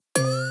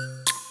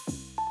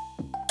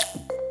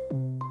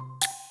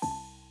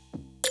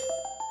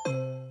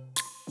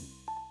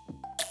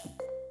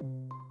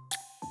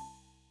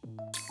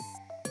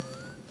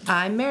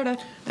I'm Meredith.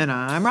 And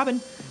I'm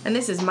Robin. And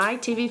this is My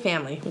TV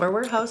Family, where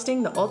we're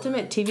hosting the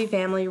ultimate TV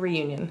family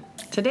reunion.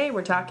 Today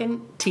we're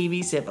talking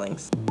TV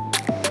siblings.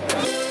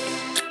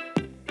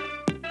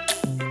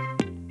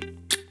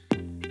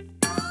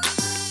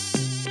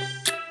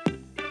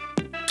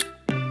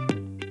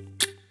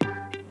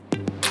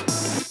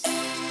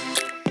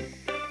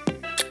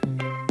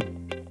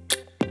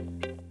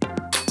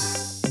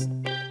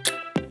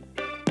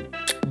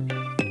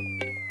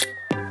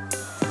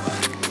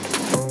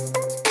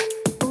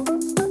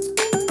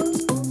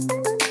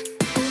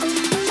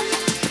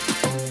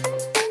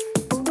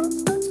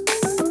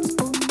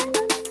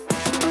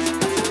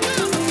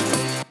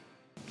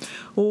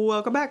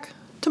 Welcome back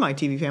to My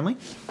TV Family.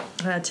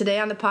 Today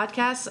on the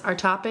podcast, our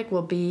topic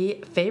will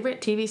be favorite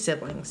TV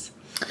siblings.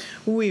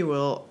 We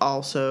will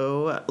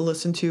also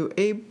listen to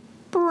a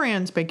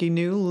brand spanking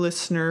new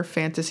listener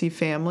fantasy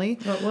family.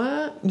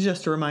 What?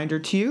 Just a reminder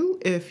to you,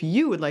 if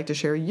you would like to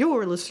share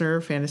your listener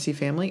fantasy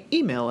family,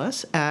 email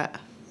us at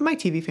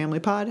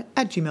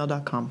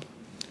mytvfamilypod@gmail.com.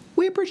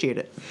 We appreciate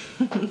it.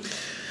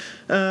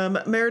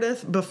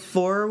 Meredith,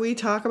 before we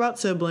talk about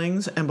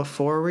siblings and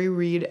before we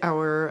read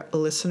our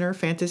listener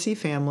fantasy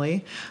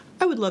family,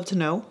 I would love to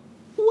know,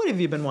 what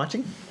have you been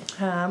watching?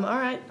 All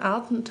right,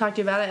 I'll talk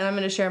to you about it, and I'm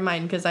going to share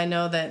mine because I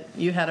know that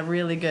you had a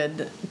really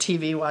good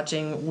TV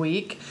watching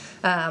week.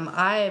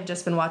 I have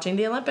just been watching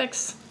the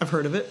Olympics. I've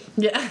heard of it.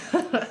 Yeah.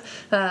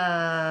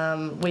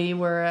 We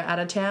were out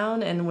of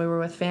town, and we were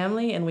with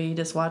family, and we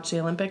just watched the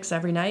Olympics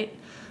every night.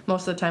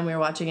 Most of the time we were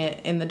watching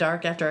it in the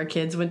dark after our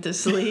kids went to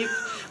sleep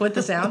with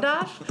the sound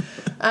off.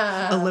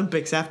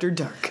 Olympics after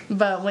dark.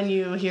 But when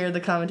you hear the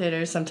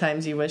commentators,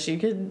 sometimes you wish you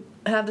could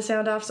have the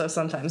sound off, so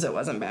sometimes it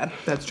wasn't bad.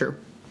 That's true.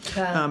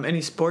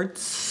 Any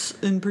sports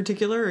in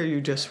particular, or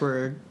you just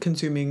were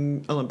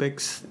consuming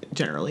Olympics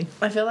generally?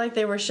 I feel like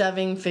they were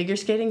shoving figure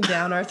skating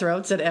down our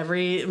throats at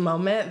every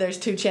moment. There's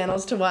 2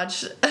 channels to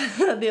watch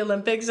the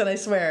Olympics, and I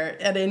swear,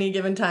 at any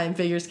given time,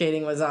 figure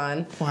skating was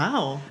on.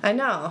 Wow. I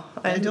know.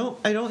 I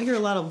don't hear a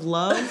lot of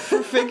love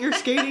for figure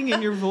skating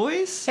in your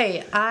voice.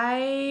 Hey,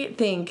 I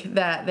think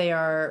that they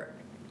are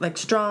like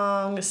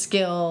strong,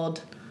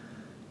 skilled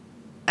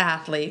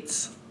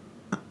athletes.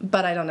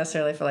 But I don't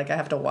necessarily feel like I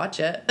have to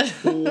watch it.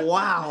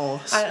 Wow.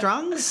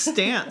 Strong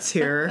stance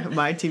here,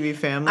 My TV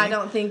Family. I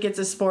don't think it's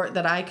a sport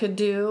that I could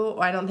do.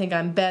 I don't think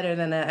I'm better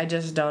than it. I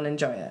just don't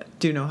enjoy it.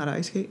 Do you know how to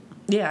ice skate?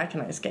 Yeah, I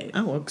can ice skate.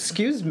 Oh, well,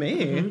 excuse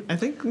me. Mm-hmm. I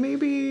think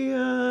maybe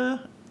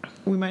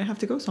we might have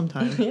to go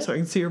sometime so I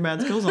can see your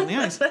mad skills on the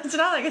ice. It's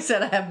not like I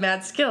said I have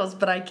mad skills,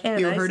 but I can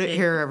You ice heard skate. it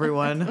here,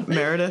 everyone.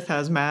 Meredith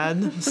has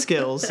mad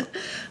skills.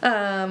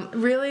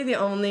 Really, the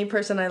only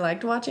person I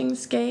liked watching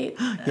skate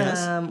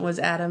was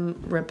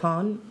Adam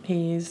Rippon.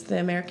 He's the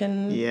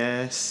American.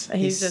 Yes.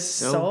 He's just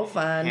so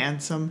fun.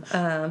 Handsome.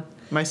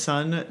 My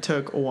son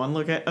took one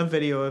look at a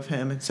video of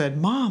him and said,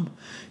 "Mom,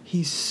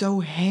 he's so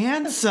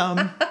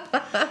handsome."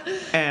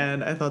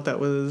 And I thought that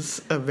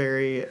was a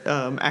very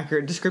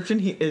accurate description.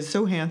 He is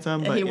so handsome.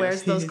 But he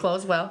wears those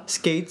clothes well.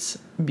 Skates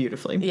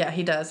beautifully. Yeah,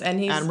 he does. And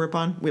he's Adam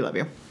Rippon, we love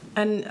you.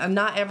 And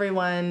not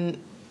everyone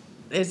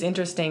is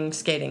interesting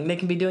skating. They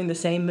can be doing the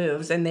same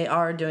moves, and they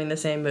are doing the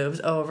same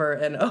moves over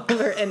and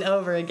over and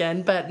over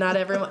again, but not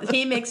everyone.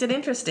 He makes it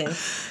interesting.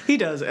 He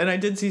does, and I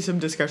did see some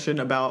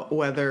discussion about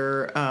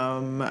whether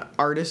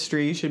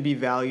artistry should be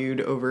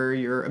valued over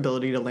your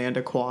ability to land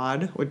a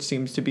quad, which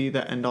seems to be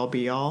the end-all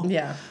be-all.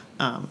 Yeah.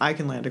 I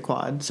can land a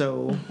quad,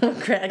 so...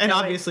 and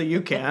obviously you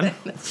can.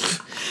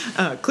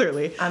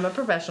 Clearly. I'm a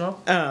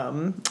professional.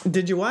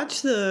 Did you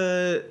watch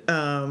the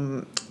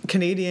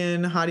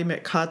Canadian Hottie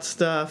McHot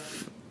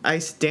stuff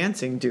ice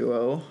dancing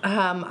duo?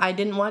 I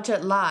didn't watch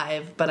it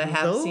live, but I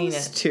have seen it.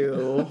 Those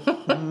two,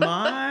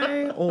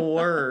 my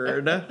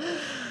word.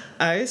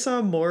 I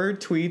saw more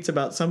tweets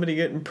about somebody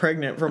getting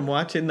pregnant from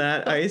watching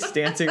that ice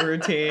dancing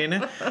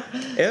routine.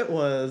 It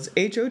was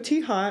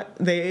HOT hot.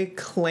 They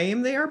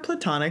claim they are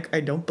platonic.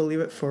 I don't believe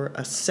it for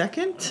a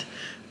second.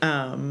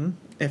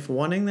 If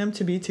wanting them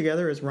to be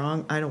together is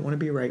wrong, I don't want to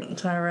be right.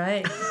 It's all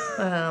right.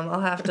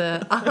 I'll have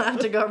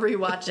to go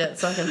rewatch it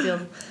so I can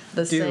feel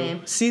the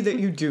same. See that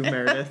you do,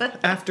 Meredith.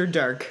 After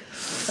dark.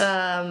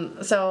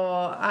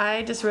 So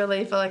I just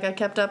really feel like I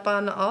kept up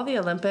on all the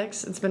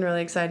Olympics. It's been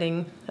really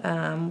exciting.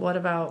 What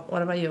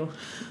about you?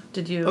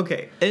 Did you?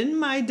 Okay, in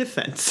my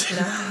defense,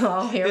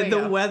 here we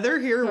go. The weather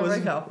here was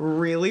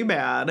really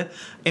bad,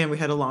 and we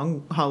had a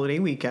long holiday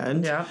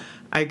weekend. Yeah.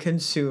 I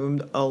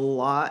consumed a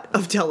lot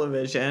of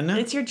television.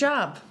 It's your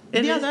job.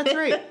 That's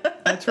right.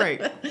 That's right.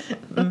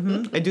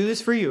 Mm-hmm. I do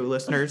this for you,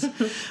 listeners.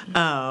 So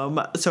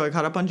I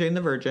caught up on Jane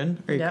the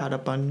Virgin. Are you caught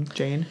up on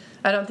Jane?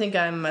 I don't think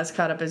I'm as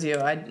caught up as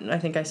you. I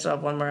think I still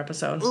have one more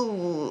episode.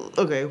 Ooh,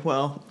 okay,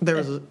 well, there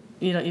was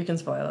you can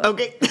spoil it.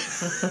 Okay.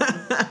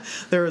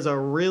 There was a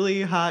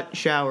really hot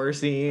shower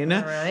scene.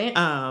 All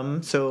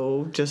right.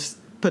 So just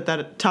put that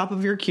at top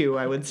of your queue,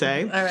 I would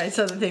say. All right,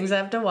 so the things I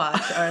have to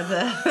watch are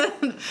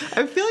the...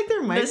 I feel like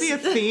there might be a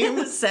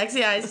theme.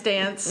 Sexy eye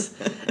stance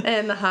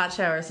and the hot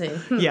shower scene.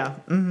 Yeah,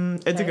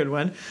 it's a good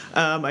one.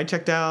 I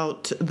checked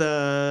out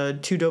the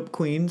Two Dope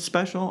Queens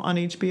special on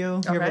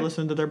HBO. You ever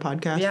listened to their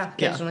podcast? Yeah,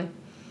 occasionally.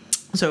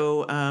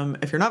 So,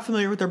 if you're not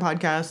familiar with their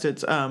podcast,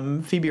 it's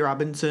Phoebe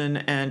Robinson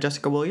and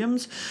Jessica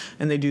Williams,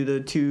 and they do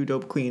the Two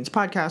Dope Queens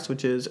podcast,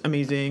 which is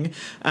amazing.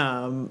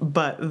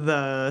 But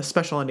the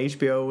special on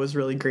HBO was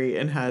really great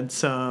and had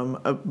some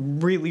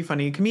really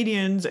funny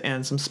comedians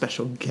and some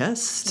special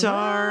guest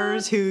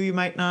stars who you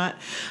might not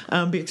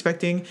be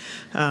expecting.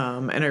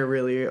 And I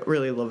really,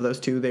 really love those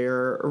two.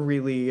 They're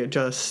really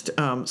just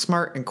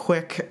smart and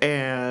quick,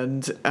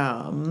 and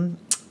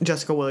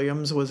Jessica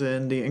Williams was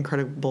in The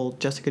Incredible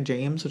Jessica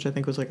James, which I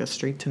think was like a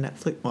straight to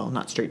Netflix, well,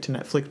 not straight to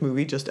Netflix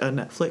movie, just a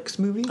Netflix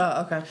movie.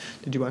 Oh, okay.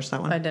 Did you watch that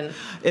one? I didn't.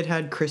 It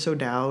had Chris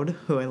O'Dowd,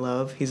 who I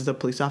love. He's the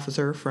police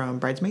officer from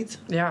Bridesmaids.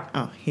 Yeah.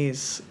 Oh,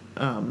 he's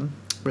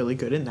really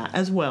good in that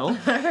as well. All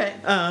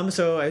right.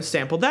 So I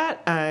sampled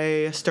that.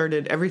 I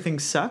started Everything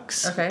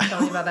Sucks. Okay,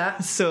 tell me about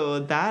that. So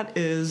that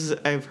is,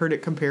 I've heard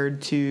it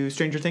compared to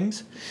Stranger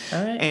Things.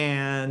 All right.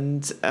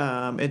 And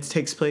it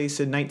takes place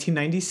in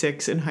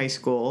 1996 in high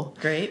school.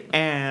 Great.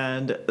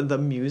 And the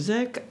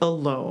music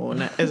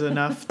alone is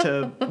enough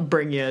to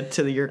bring you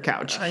to your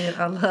couch.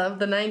 I love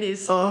the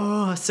 90s.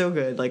 Oh, so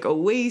good. Like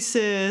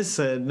Oasis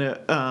and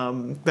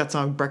that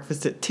song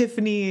Breakfast at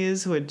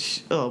Tiffany's,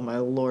 which, oh my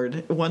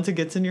Lord, once it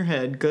gets in your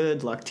head,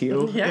 good luck to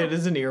you. Yeah. It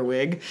is an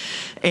earwig.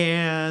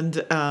 And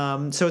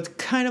so it's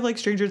kind of like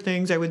Stranger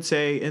Things, I would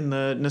say, in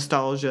the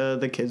nostalgia.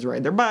 The kids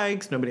ride their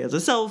bikes. Nobody has a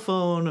cell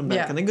phone. I'm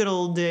back in the good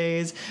old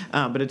days.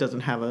 But it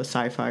doesn't have a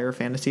sci-fi or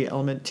fantasy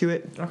element to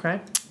it.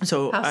 Okay.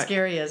 So how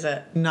scary is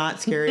it?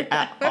 Not scary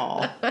at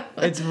all.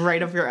 It's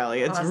right up your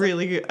alley. It's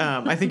really,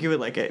 I think you would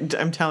like it.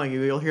 I'm telling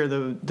you, you'll hear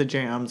the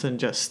jams and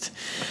just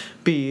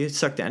be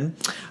sucked in.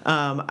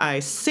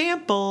 I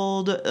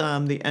sampled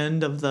the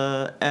end of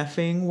the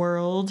effing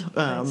world.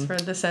 Thanks for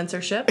the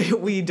censorship.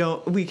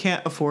 We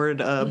can't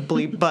afford a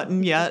bleep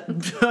button yet.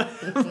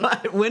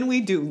 But when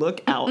we do, look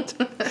out.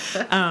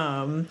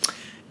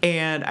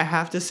 And I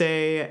have to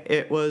say,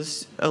 it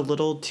was a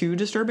little too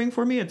disturbing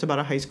for me. It's about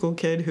a high school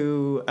kid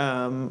who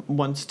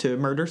wants to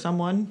murder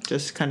someone,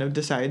 just kind of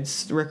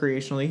decides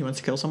recreationally he wants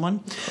to kill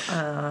someone.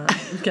 I'm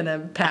going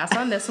to pass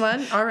on this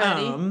one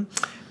already.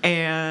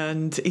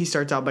 And he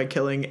starts out by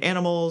killing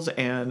animals,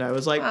 and I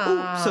was like, ooh,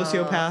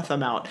 sociopath,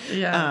 I'm out.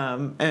 Yeah.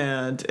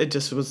 And it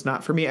just was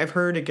not for me. I've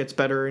heard it gets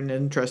better and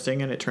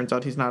interesting, and it turns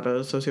out he's not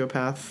a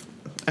sociopath.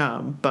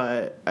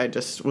 But I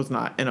just was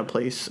not in a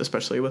place,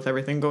 especially with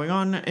everything going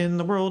on in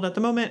the world at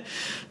the moment,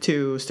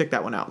 to stick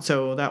that one out.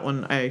 So that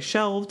one I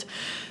shelved.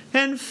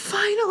 And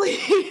finally,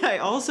 I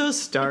also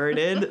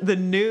started the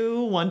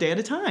new One Day at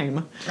a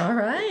Time. All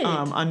right.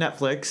 On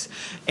Netflix.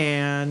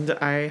 And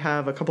I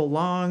have a couple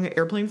long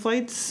airplane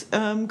flights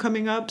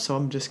coming up, so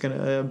I'm just going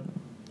to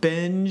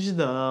binge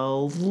the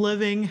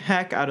living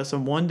heck out of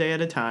some One Day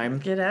at a Time.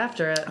 Get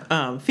after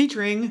it.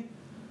 Featuring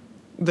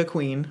the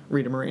Queen,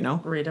 Rita Moreno.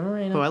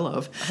 Who I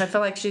love. I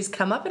feel like she's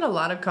come up in a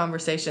lot of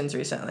conversations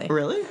recently.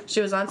 Really? She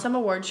was on some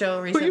award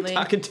show recently. Who are you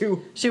talking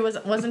to?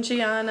 Wasn't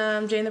she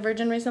on Jane the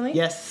Virgin recently?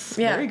 Yes.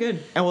 Yeah. Very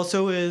good. And well,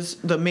 so is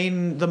the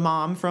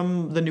mom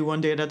from the new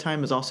One Day at a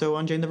Time is also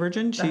on Jane the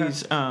Virgin.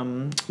 She's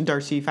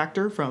Darcy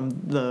Factor from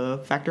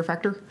the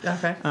Factor.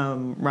 Okay.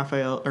 Help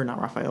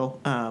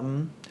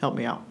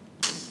me out.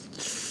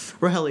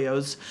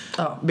 Rogelio's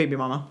baby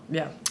mama.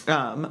 Yeah.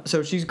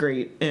 So she's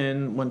great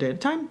in One Day at a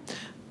Time.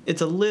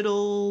 It's a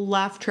little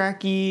laugh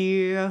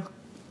tracky,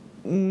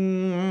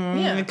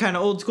 kind of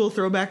old school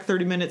throwback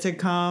 30-minute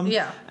sitcom.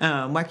 Yeah.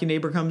 Wacky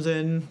neighbor comes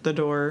in the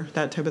door,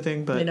 that type of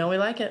thing. But we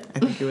like it. I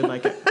think you would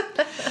like it.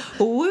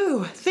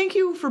 Woo! Thank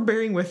you for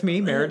bearing with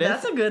me, Meredith.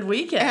 That's a good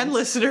weekend. And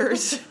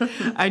listeners.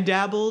 I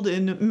dabbled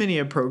in many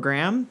a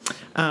program,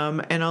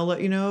 and I'll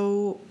let you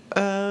know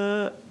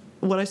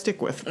what I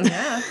stick with.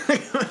 Yeah,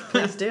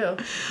 please do.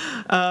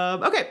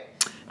 Okay.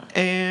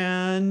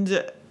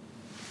 And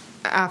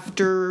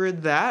after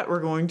that,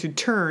 we're going to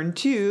turn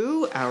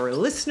to our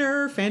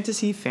listener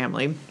fantasy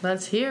family.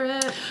 Let's hear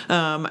it.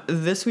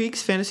 This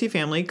week's fantasy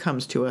family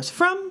comes to us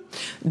from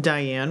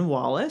Diane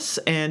Wallace,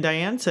 and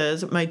Diane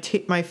says, my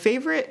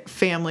favorite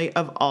family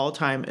of all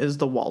time is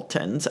the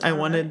Waltons. I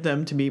wanted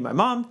them to be my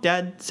mom,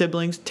 dad,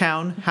 siblings,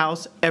 town,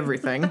 house,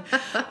 everything.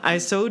 I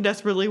so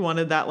desperately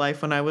wanted that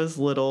life when I was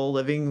little,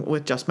 living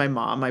with just my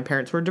mom. My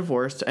parents were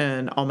divorced,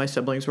 and all my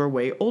siblings were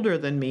way older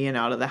than me and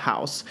out of the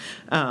house.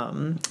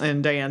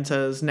 And Diane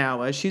says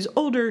now, as she's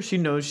older, she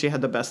knows she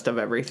had the best of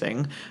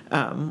everything,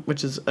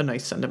 which is a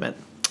nice sentiment.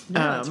 No,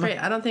 that's great.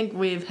 I don't think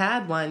we've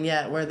had one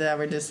yet where they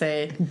would just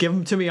say, give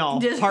them to me all,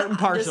 part and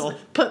parcel.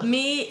 Just put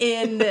me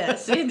in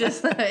this. You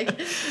just like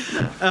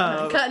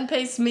cut and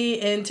paste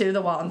me into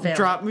the Walton family.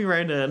 Drop me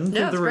right in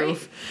through the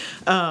roof.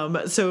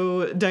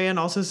 So Diane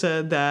also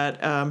said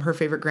that her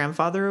favorite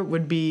grandfather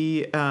would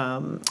be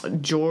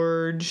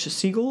George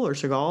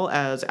Segal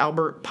as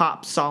Albert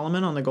Pop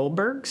Solomon on the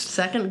Goldbergs.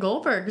 Second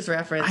Goldbergs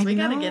reference. We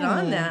got to get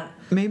on that.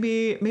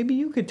 Maybe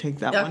you could take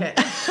that one. Okay.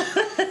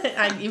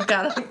 You've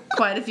got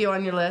quite a few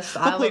on your list.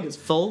 My plate is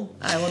full.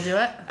 I will do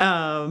it.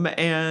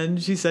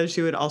 And she says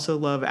she would also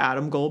love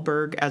Adam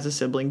Goldberg as a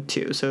sibling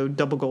too. So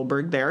double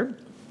Goldberg there.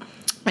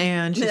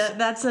 And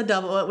that's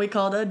what we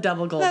called a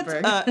double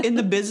Goldberg. In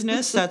the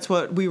business, that's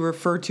what we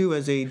refer to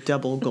as a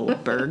double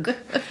Goldberg.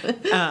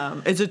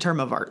 It's a term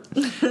of art.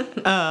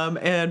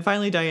 And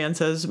finally, Diane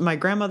says, my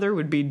grandmother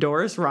would be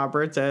Doris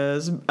Roberts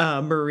as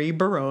Marie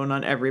Barone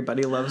on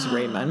Everybody Loves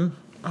Raymond.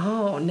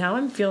 Oh, now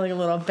I'm feeling a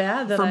little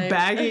bad that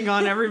bagging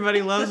on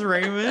Everybody Loves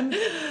Raymond.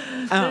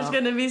 There's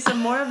going to be some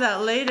more of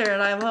that later,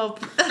 and I hope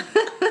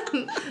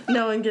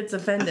no one gets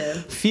offended.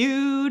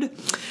 Feud.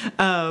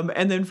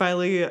 And then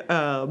finally,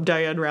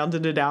 Diane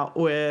rounded it out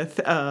with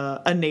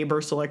a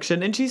neighbor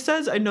selection. And she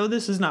says, I know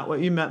this is not what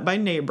you meant by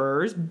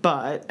neighbors,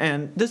 but,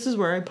 and this is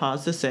where I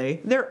pause to say,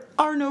 there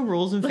are no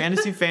rules in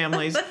fantasy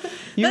families.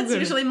 That's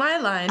usually my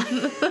line.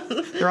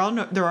 There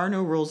are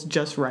no rules,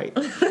 just right.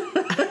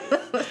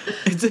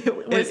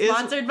 We're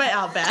sponsored by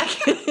Outback.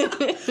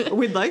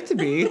 We'd like to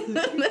be.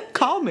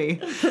 Call me.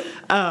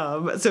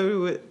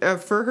 So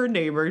for her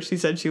neighbor, she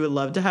said she would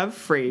love to have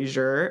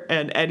Frasier,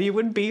 and Eddie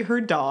would be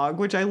her dog,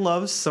 which I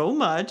love so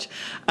much.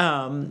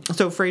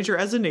 So Frasier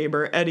as a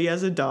neighbor, Eddie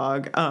as a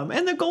dog,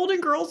 and the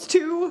Golden Girls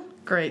too.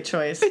 Great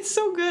choice. It's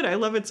so good. I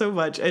love it so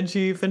much. And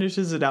she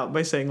finishes it out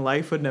by saying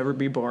life would never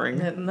be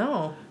boring.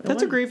 No.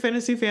 That's a great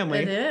fantasy family.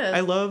 It is. I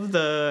love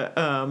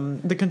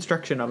the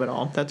construction of it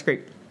all. That's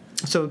great.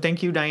 So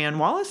thank you, Diane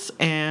Wallace.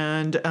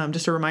 And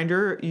just a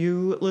reminder,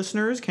 you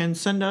listeners can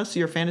send us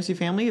your fantasy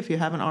family if you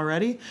haven't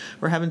already.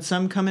 We're having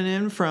some coming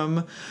in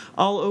from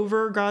all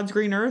over God's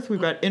green earth. We've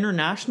got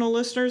international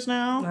listeners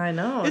now. I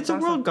know. It's a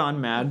awesome world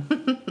gone mad.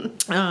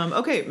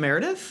 Okay,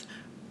 Meredith,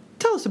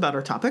 tell us about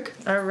our topic.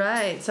 All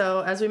right.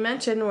 So as we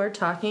mentioned, we're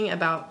talking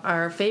about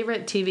our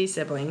favorite TV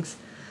siblings.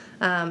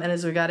 And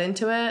as we got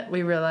into it,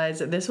 we realized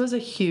that this was a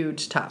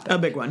huge topic. A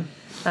big one.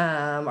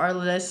 Our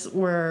lists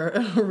were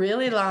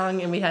really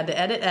long, and we had to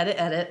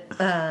edit.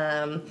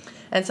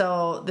 And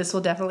so this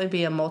will definitely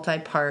be a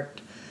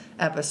multi-part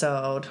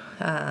episode.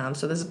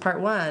 So this is part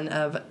one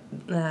of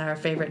our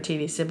favorite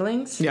TV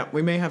siblings. Yeah,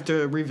 we may have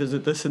to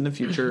revisit this in the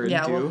future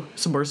and do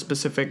some more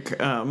specific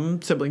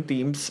sibling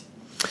themes.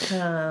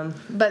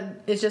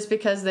 But it's just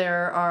because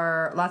there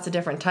are lots of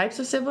different types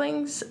of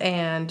siblings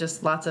and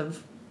just lots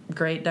of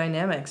great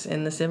dynamics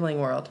in the sibling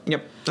world.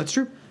 Yep, that's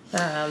true.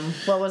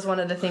 What was one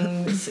of the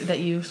things that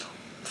you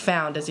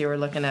found as you were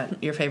looking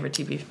at your favorite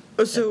TV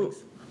siblings? So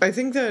I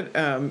think that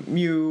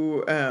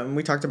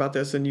we talked about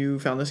this and you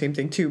found the same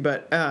thing too,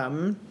 but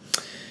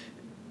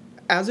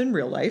as in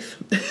real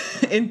life,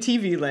 in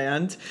TV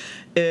land,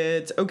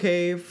 it's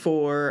okay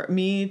for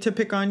me to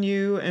pick on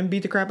you and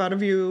beat the crap out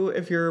of you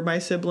if you're my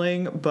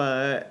sibling,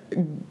 but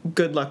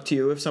good luck to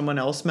you. If someone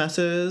else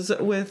messes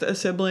with a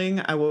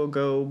sibling, I will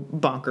go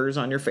bonkers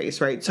on your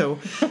face, right? So,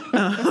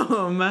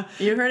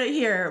 you heard it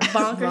here.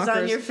 Bonkers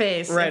on your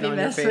face. Right if you on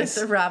mess your face.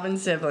 with the Robin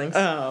siblings.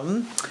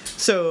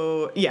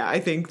 So, yeah,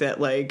 I think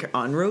that, like,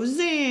 on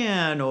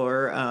Roseanne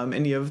or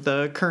any of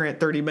the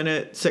current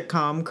 30-minute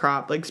sitcom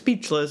crop, like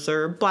Speechless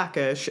or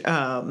Blackish,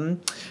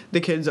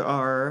 the kids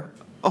are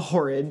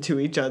horrid to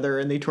each other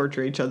and they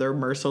torture each other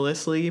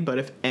mercilessly, but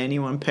if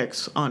anyone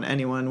picks on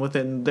anyone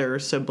within their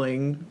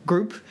sibling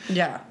group,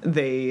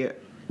 they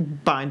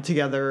bind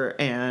together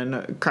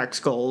and crack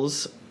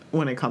skulls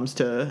when it comes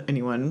to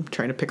anyone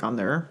trying to pick on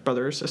their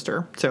brother or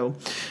sister. So,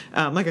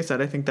 like I said,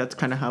 I think that's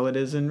kind of how it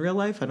is in real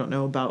life. I don't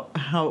know about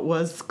how it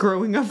was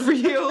growing up for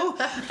you.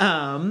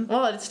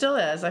 Well, it still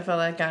is. I feel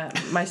like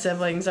my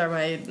siblings are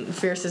my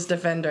fiercest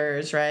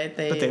defenders, right?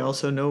 But they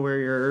also know where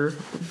your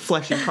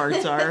fleshy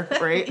parts are,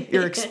 right?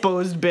 Your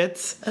exposed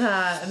bits.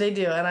 They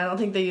do, and I don't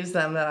think they use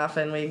them that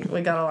often. We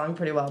got along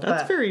pretty well.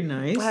 That's very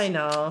nice. I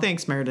know.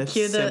 Thanks, Meredith.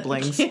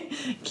 Siblings.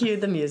 Cue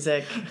the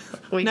music.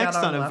 Next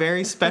on a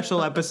very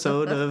special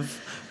episode of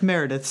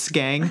Meredith's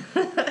Gang.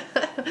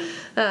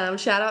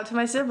 Shout out to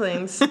my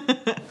siblings. There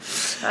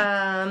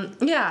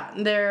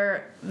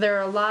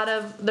are a lot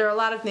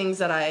of things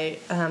that I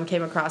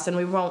came across, and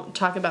we won't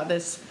talk about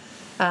this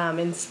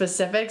in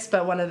specifics,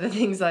 but one of the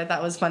things that I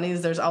thought was funny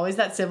is there's always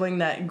that sibling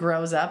that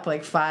grows up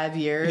like 5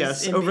 years.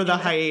 Yes, over the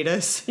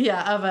hiatus.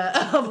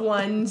 Yeah, of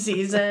one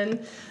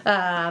season.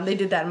 They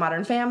did that in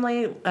Modern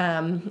Family.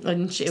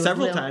 And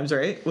several times,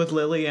 right? With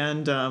Lily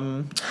and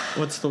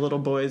what's the little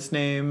boy's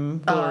name?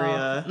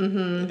 Gloria.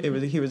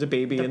 He was a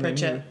baby, and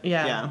Pritchett.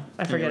 Then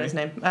I forget his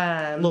name.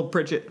 Little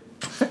Pritchett.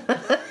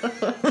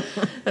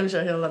 I'm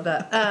sure he'll love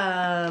that.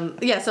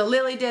 So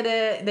Lily did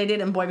it. They did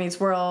it in Boy Meets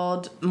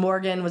World.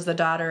 Morgan was the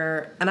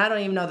daughter, and I don't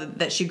even know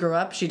that she grew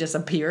up. She just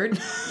appeared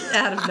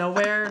out of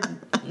nowhere.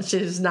 She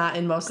was not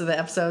in most of the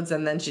episodes,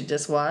 and then she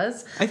just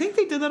was. I think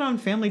they did that on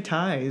Family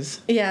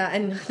Ties. Yeah,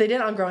 and they did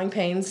it on Growing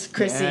Pains.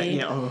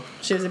 Chrissy,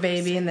 she was a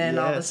baby, and then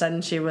all of a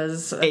sudden she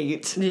was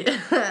 8.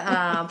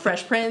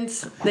 Fresh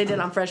Prince. They did it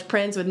on Fresh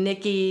Prince with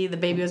Nikki. The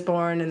baby was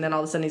born, and then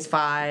all of a sudden he's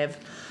 5.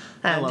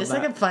 Just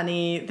like a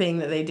funny thing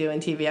that they do in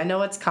TV. I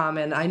know it's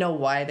common. I know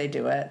why they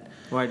do it.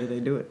 Why do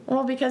they do it?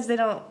 Well, because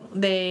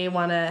they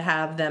want to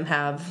have them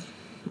have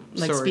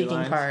like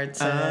speaking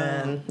parts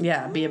and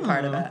be a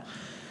part of it.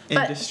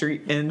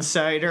 Industry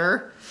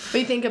insider. But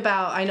you think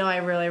about, I know I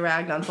really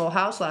ragged on Full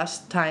House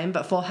last time,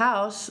 but Full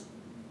House,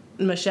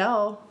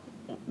 Michelle,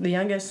 the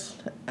youngest,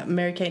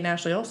 Mary-Kate and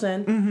Ashley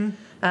Olsen,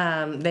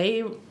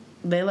 they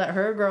let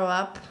her grow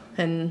up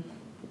and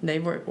they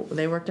worked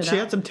it out. She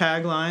had some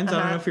taglines. I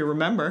don't know if you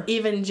remember.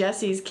 Even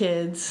Jesse's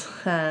kids.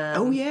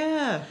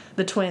 The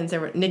twins. They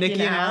were Nikki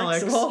and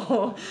Alex.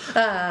 Whoa.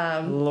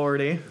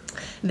 Lordy.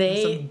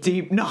 Some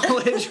deep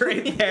knowledge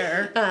right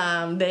there.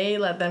 They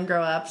let them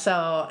grow up,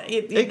 so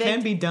it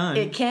can be done.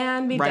 It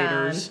can be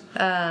Writers.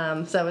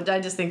 done. So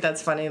I just think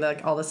that's funny.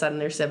 Like all of a sudden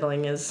their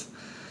sibling is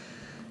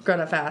grown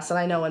up fast. And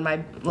I know when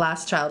my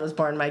last child was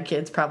born, my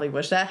kids probably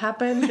wish that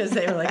happened because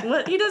they were like,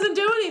 "What? He doesn't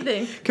do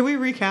anything." Can we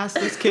recast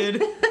this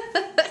kid?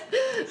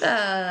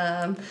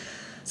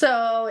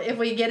 So if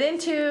we get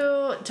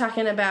into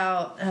talking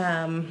about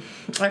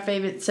our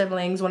favorite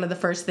siblings, one of the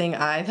first thing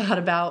I thought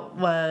about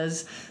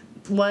was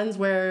ones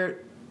where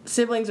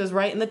siblings was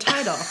right in the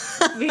title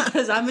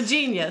because I'm a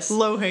genius.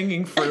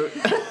 Low-hanging fruit.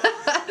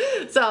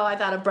 So I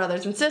thought of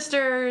Brothers and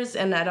Sisters,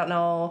 and I don't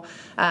know,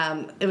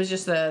 it was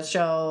just a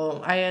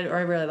show. I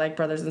really like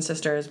Brothers and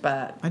Sisters,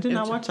 but I did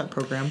not watch that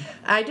program.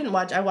 I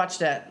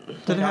watched it.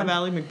 Did it have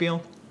Ally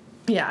McBeal?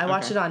 Yeah, I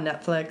watched it on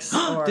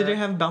Netflix. Did it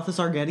have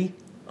Balthazar Getty?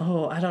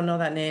 Oh, I don't know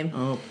that name.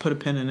 Oh, put a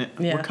pin in it.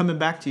 Yeah. We're coming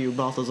back to you,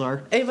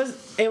 Balthazar. It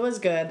was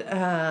good, but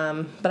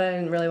I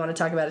didn't really want to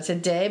talk about it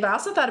today. But I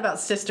also thought about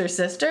Sister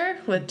Sister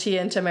with Tia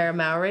and Tamara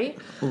Mowry.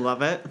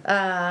 Love it.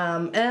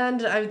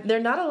 And there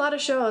are not a lot of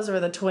shows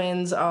where the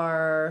twins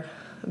are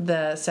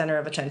the center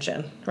of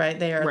attention, right?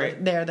 They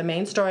are the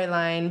main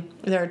storyline.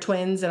 There are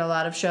twins in a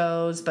lot of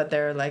shows, but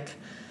they're like,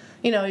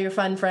 your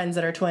fun friends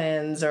that are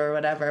twins or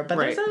whatever. But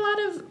there's a lot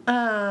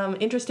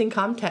of interesting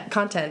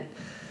content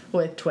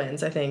with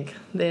twins, I think.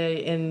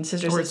 In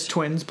Sister Or Sister. it's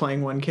twins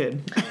playing one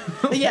kid.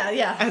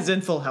 Yeah. As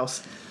in Full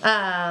House.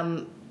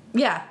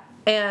 Yeah.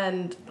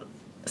 And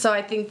so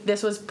I think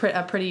this was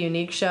a pretty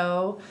unique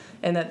show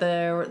in that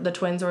the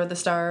twins were the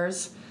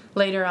stars.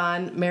 Later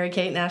on,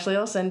 Mary-Kate and Ashley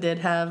Olsen did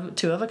have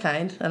Two of a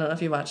Kind. I don't know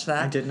if you watched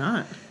that. I did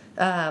not.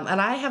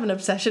 And I have an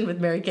obsession with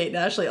Mary-Kate and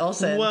Ashley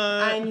Olsen. What?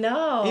 I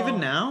know.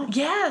 Even now?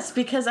 Yes,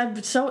 because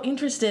I'm so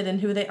interested in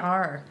who they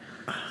are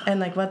and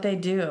like what they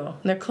do.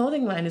 And their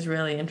clothing line is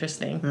really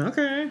interesting.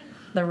 Okay.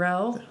 The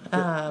Row.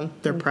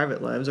 Their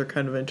private lives are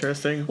kind of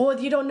interesting. Well,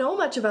 you don't know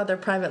much about their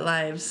private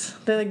lives.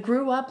 They like,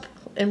 grew up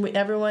and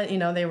everyone,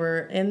 they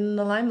were in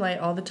the limelight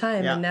all the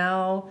time. Yeah. And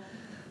now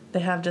they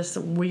have just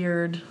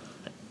weird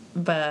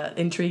but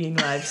intriguing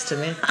lives to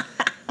me.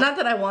 Not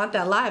that I want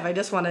that life. I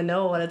just want to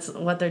know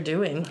what they're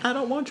doing. I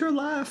don't want your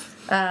laugh.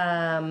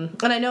 And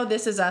I know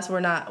This Is Us.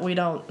 We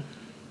don't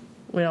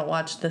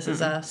watch This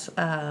Is Us.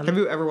 Have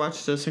you ever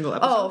watched a single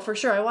episode? Oh, for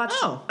sure. I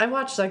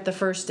watched like the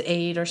first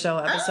 8 or so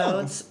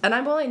episodes, and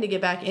I'm willing to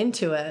get back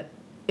into it.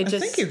 I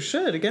think you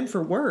should, again,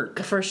 for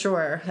work. For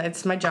sure.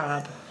 It's my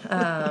job.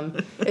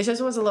 It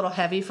just was a little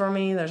heavy for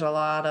me. There's a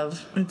lot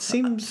of... It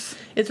seems...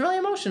 It's really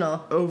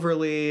emotional.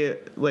 Overly,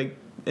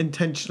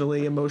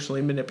 intentionally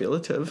emotionally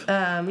manipulative.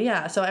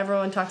 So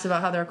everyone talks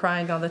about how they're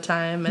crying all the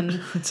time, and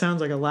it sounds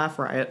like a laugh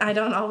riot. I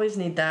don't always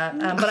need that,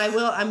 but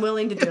I'm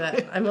willing to do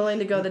it. I'm willing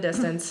to go the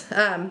distance.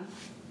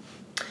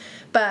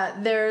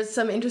 But there's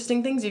some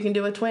interesting things you can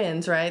do with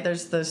twins, right?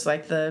 There's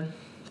like the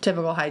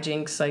typical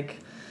hijinks, like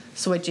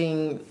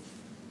switching.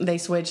 They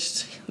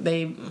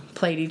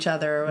played each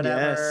other or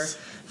whatever. Yes.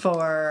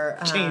 For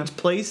change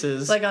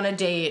places, like on a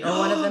date, or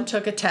one of them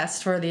took a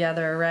test for the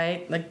other,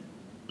 right? Like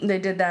they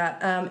did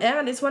that,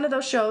 and it's one of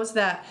those shows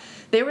that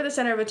they were the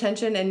center of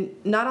attention, and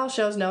not all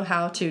shows know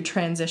how to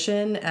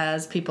transition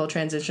as people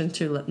transition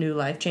to new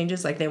life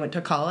changes. Like they went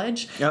to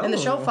college, and the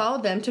show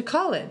followed them to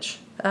college,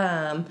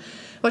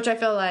 which I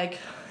feel like,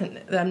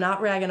 I'm not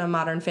ragging on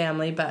Modern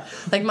Family, but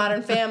like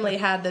Modern Family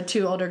had the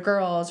 2 older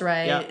girls,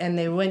 right? Yep. And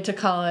they went to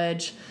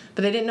college,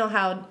 but they didn't know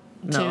how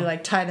to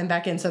tie them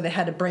back in, so they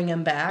had to bring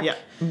them back. Yeah,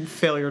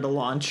 failure to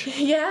launch.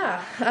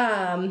 Yeah,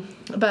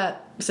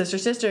 but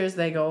Sisters,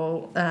 they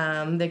go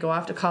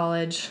off to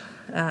college,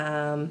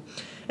 and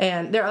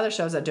there are other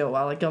shows that do it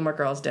well. Like Gilmore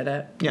Girls did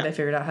it. Yeah. They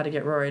figured out how to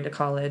get Rory to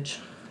college.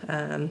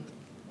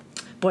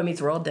 Boy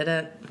Meets World did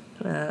it.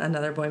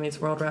 Another Boy Meets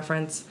World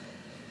reference.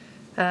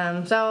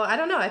 So I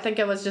don't know. I think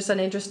it was just an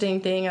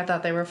interesting thing. I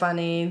thought they were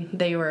funny.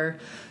 They were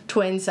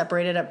twins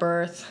separated at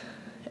birth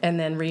and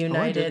then reunited.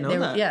 Oh, I didn't know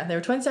that. They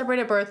were twins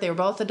separated at birth. They were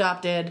both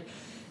adopted,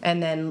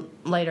 and then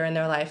later in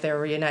their life they were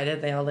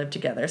reunited. They all lived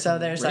together. So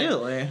there's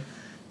really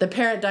the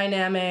parent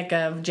dynamic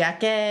of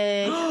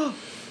Jackie.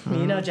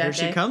 You know Jackie.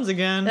 Here she comes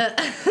again.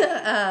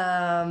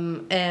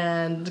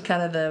 And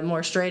kind of the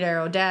more straight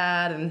arrow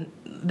dad, and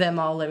them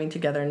all living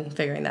together and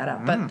figuring that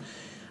out. But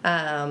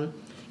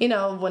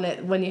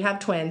when you have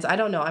twins, I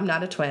don't know. I'm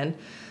not a twin,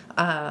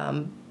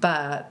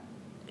 but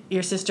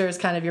your sister is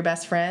kind of your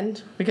best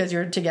friend because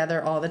you're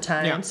together all the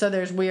time. Yeah. So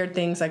there's weird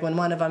things like when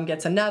one of them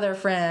gets another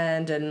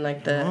friend and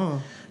like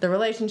the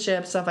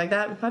relationship, stuff like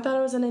that. I thought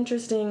it was an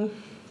interesting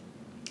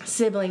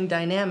sibling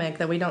dynamic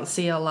that we don't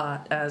see a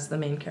lot as the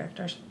main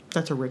characters.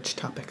 That's a rich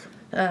topic.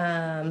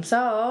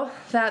 So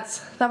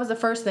that was the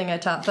first thing I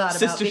thought about.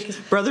 Because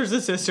brothers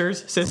and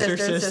sisters,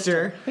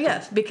 sister.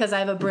 Yes, because I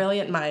have a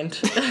brilliant mind.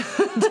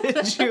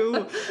 Did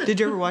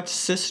you ever watch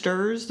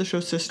Sisters, the show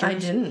Sisters? I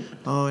didn't.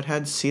 Oh, it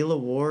had Celia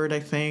Ward,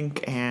 I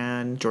think,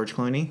 and George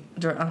Clooney.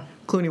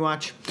 Clooney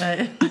watch.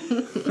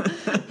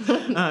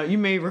 You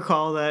may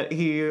recall that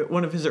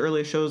one of his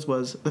earliest shows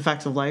was The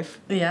Facts of Life.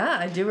 Yeah,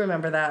 I do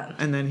remember that.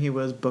 And then he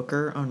was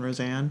Booker on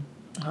Roseanne.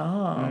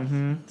 Oh.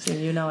 Mm-hmm.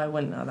 So I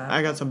wouldn't know that.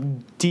 I got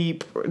some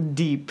deep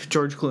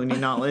George Clooney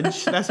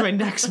knowledge. That's my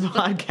next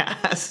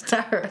podcast.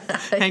 All right.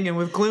 Hanging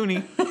with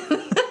Clooney.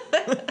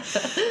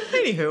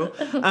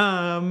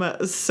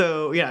 Anywho,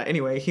 so yeah,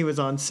 anyway, he was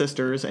on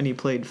Sisters and he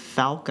played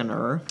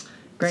Falconer.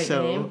 Great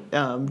name.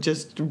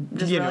 Just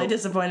really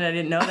disappointed I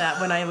didn't know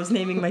that when I was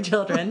naming my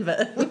children,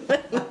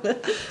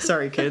 but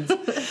sorry, kids.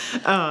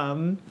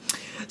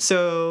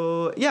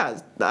 So yeah,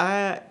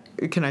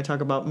 can I talk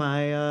about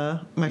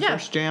my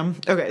first jam?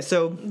 Okay,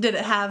 so did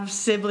it have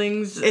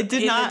siblings? It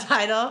did not. The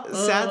title.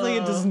 Sadly,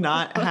 It does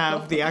not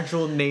have the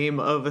actual name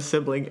of a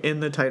sibling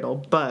in the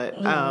title. But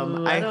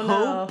I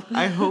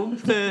hope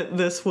that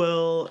this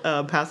will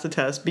pass the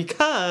test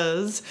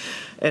because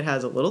it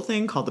has a little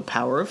thing called The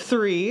Power of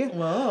Three.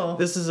 Whoa!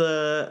 This is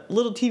a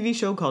little TV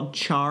show called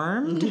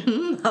Charmed.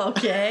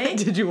 Okay.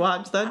 Did you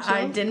watch that show?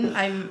 I didn't.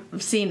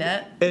 I've seen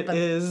it. It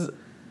is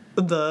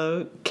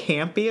the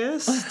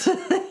campiest.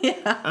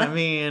 Yeah. I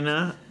mean,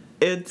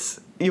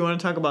 you want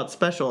to talk about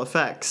special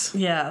effects.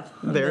 Yeah.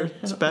 They're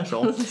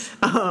special.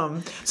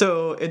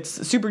 So it's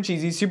super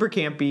cheesy, super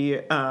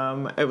campy.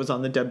 It was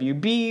on the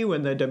WB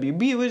when the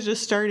WB was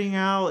just starting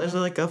out as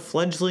like a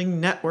fledgling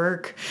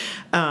network.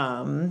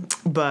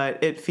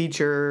 But it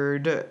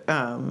featured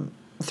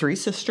 3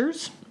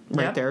 sisters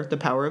right there, The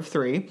Power of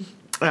Three.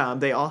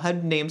 They all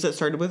had names that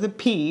started with a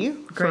P.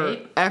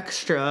 Great. For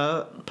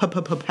extra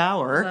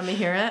power. Let me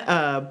hear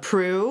it.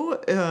 Prue,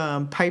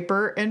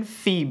 Piper, and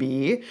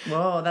Phoebe.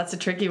 Whoa, that's a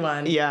tricky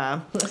one.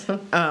 Yeah.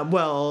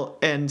 Well,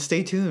 and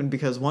stay tuned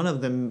because one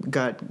of them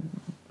got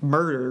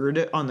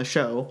murdered on the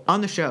show.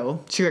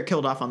 She got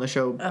killed off on the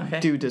show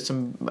due to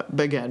some,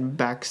 again,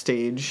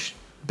 backstage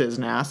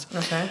business.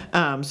 Okay.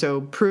 So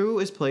Prue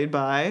is played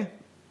by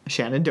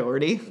Shannon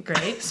Doherty.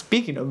 Great.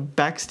 Speaking of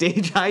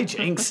backstage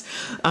hijinks,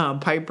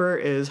 Piper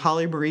is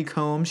Holly Marie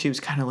Combs. She was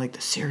kind of like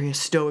the serious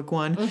stoic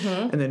one.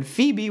 Mm-hmm. And then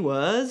Phoebe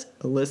was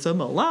Alyssa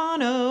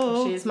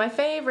Milano. She's my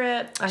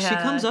favorite. She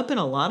comes up in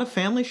a lot of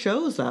family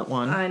shows, that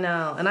one. I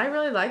know. And I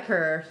really like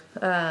her.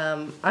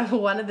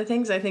 One of the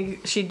things I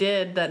think she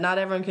did that not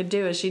everyone could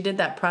do is she did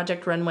that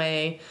Project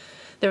Runway.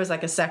 There was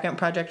like a second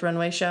Project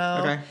Runway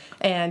show. Okay.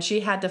 And she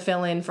had to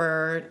fill in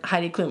for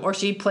Heidi Klum. Or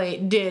she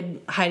did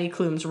Heidi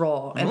Klum's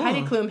role. And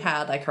Heidi Klum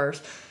had like her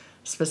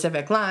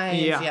specific lines.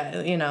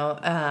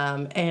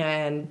 Yeah.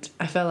 And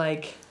I feel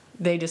like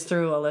they just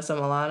threw Alyssa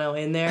Milano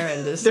in there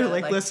and just... They're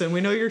like, listen,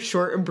 we know you're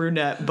short and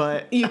brunette,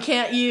 but... You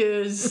can't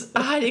use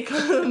Heidi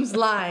Klum's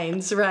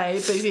lines,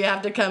 right? So you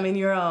have to come in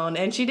your own.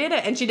 And she did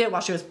it. And she did it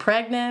while she was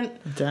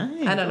pregnant.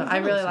 Dang. I don't know. I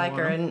really like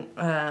her.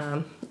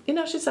 And...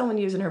 she's someone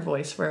using her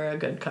voice for a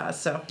good cause,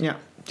 so. Yeah.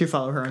 Do you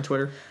follow her on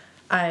Twitter?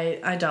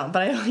 I don't,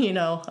 but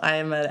I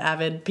am an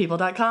avid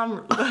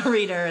people.com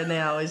reader, and they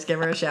always give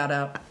her a shout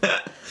out.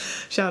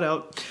 Shout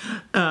out.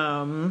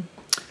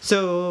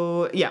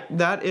 So yeah,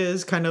 that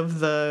is kind of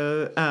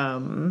the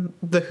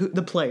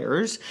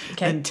players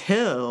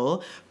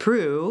until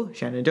Prue,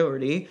 Shannon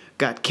Doherty,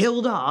 got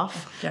killed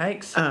off.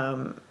 Yikes.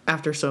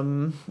 After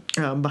some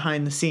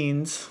behind the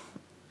scenes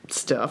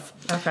stuff.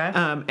 Okay.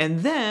 And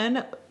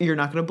then, you're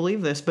not going to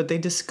believe this, but they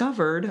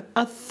discovered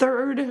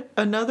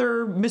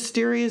another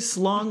mysterious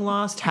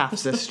long-lost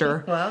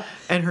half-sister. Well.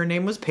 And her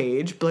name was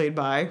Paige, played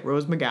by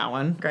Rose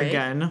McGowan. Great.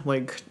 Again,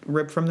 like,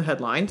 ripped from the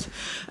headlines.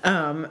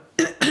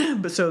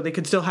 But so they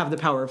could still have the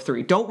power of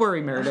 3. Don't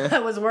worry, Meredith. I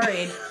was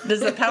worried.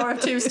 Does the power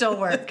of 2 still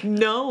work?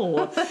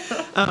 No.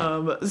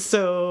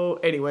 So,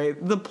 anyway,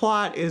 the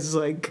plot is,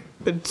 like,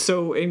 it's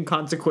so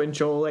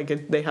inconsequential.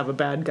 Like, they have a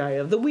bad guy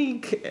of the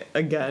week.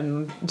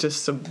 Again,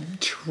 just some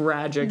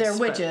tragic... They're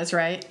witches,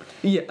 right?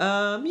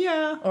 Yeah.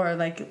 Yeah. Or,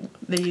 like,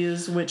 they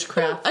use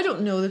witchcraft. I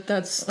don't know that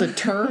that's the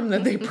term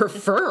that they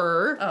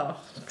prefer. Oh,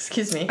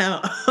 excuse me.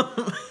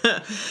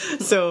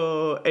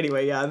 So,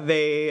 anyway, yeah,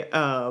 they...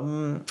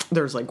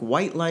 there's, like,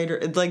 white lighter...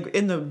 Like,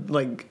 in the,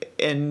 like,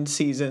 end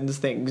seasons,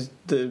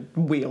 the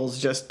wheels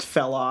just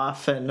fell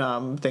off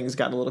and things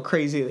got a little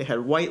crazy. They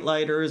had white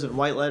lighters and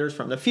white lighters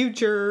from the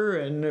future,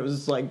 and it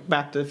was like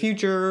Back to the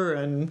Future,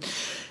 and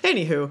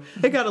anywho,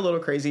 it got a little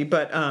crazy,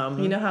 but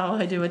you know how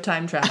I do with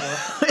time travel.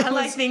 I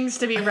like things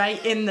to be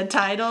right in the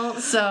title,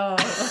 so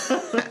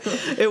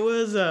it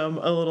was a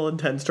little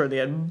intense toward the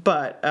end,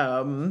 but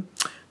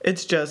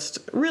It's just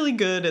really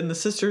good, and the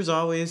sisters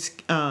always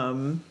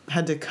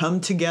had to come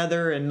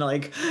together and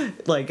like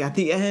at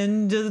the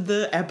end of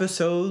the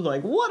episode,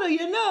 like, what do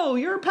you know?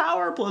 Your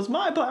power plus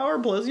my power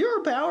plus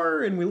your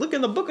power, and we look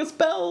in the book of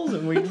spells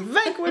and we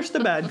vanquish the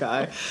bad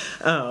guy.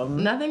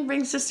 Nothing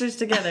brings sisters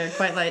together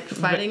quite like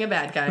fighting a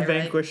bad guy,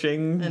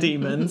 vanquishing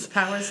demons.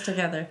 Powers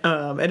together.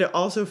 And it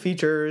also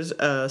features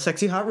a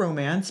sexy hot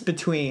romance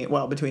between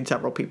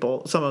several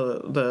people. Some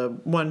of the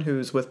one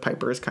who's with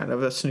Piper is kind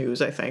of a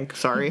snooze, I think.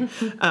 Sorry.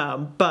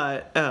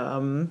 But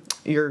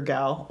your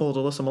gal, old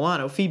Alyssa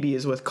Milano, Phoebe,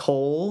 is with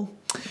Cole,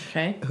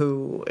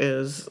 who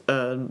is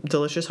a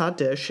delicious hot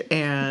dish,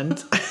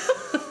 and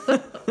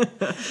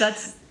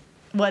that's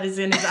what is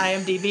in his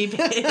IMDb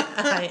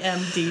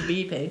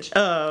page.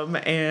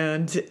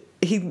 And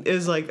he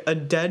is like a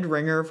dead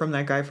ringer from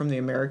that guy from The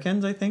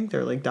Americans, I think.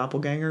 They're like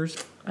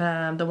doppelgangers.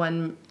 The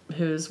one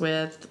who's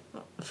with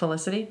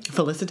Felicity?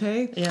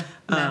 Yeah.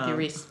 Matthew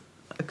Rhys.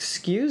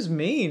 Excuse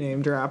me,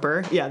 name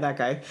dropper. Yeah, that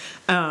guy.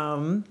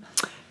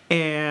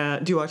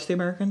 And do you watch The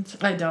Americans?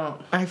 I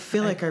don't. I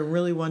feel like I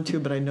really want to,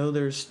 but I know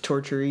there's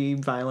torture-y,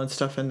 violent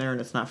stuff in there, and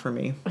it's not for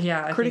me.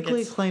 Yeah,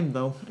 critically acclaimed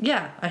though.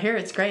 Yeah, I hear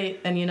it's great,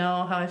 and you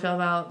know how I feel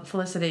about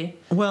Felicity.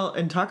 Well,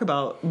 and talk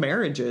about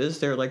marriages.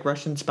 They're like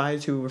Russian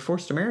spies who were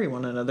forced to marry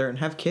one another and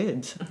have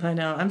kids. I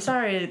know. I'm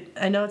sorry.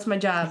 I know it's my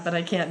job, but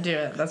I can't do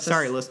it. That's just,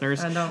 sorry,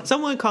 listeners. I don't.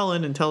 Someone call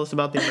in and tell us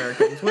about The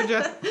Americans, would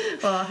you?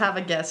 Well, I'll have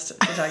a guest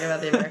to talk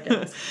about The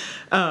Americans.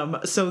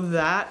 So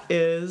that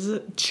is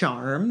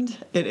Charmed.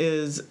 It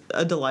is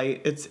a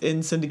delight. It's in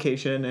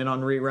syndication and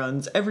on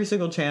reruns every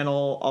single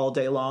channel all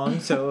day long,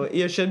 so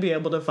you should be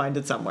able to find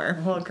it somewhere.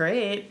 Well,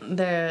 great.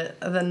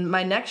 Then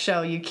my next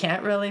show you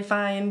can't really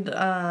find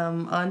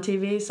on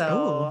TV,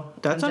 so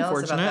that's I'm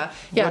unfortunate. About that.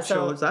 Yeah, what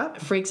show is that?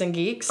 Freaks and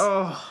Geeks.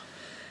 Oh,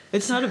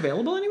 it's not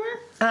available anywhere?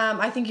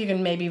 I think you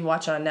can maybe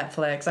watch it on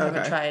Netflix. I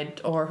haven't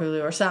tried, or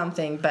Hulu or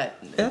something, but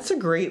that's a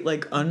great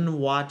like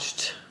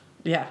unwatched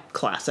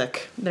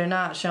classic. They're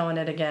not showing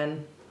it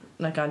again,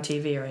 like on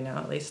TV right now,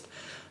 at least.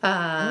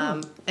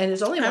 And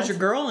it's only has your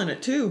girl in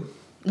it too.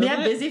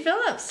 Yeah, Busy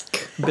Phillips.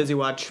 Busy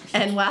watch.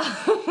 And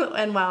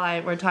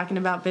while we're talking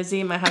about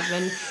Busy, my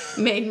husband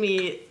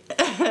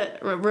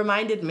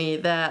reminded me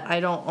that I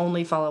don't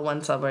only follow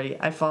one celebrity.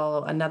 I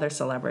follow another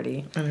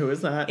celebrity. And who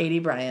is that? Adie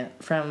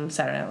Bryant from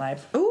Saturday Night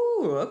Live.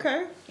 Ooh,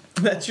 okay.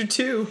 That's your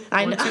two.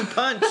 I know. 1-2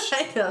 punch.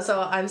 I know. So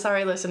I'm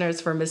sorry,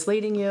 listeners, for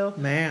misleading you.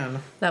 Man.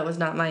 That was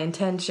not my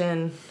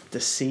intention.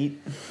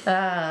 Deceit. All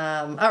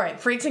right,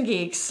 Freaks and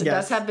Geeks. It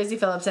does have Busy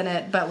Phillips in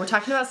it, but we're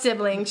talking about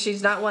siblings.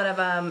 She's not one of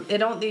them.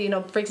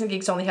 Freaks and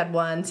Geeks only had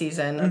one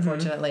season,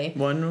 unfortunately.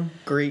 One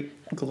great,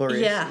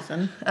 glorious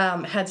season.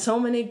 Had so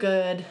many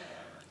good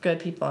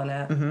people in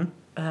it.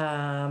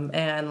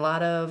 And a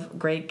lot of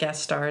great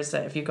guest stars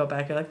that if you go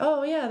back, you're like,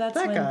 oh yeah, that's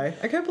that guy.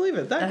 I can't believe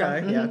it. That guy.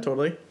 Yeah,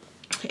 totally.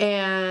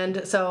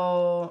 And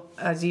so,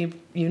 as you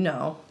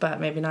know, but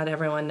maybe not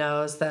everyone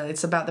knows, that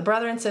it's about the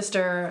brother and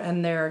sister,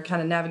 and they're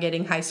kind of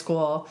navigating high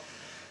school.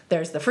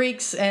 There's the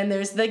freaks and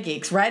there's the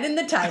geeks, right in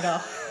the title.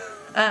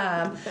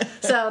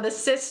 So the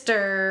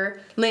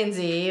sister,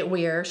 Lindsay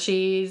Weir,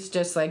 she's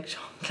just like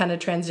kind of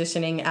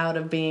transitioning out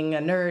of being a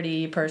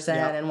nerdy person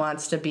and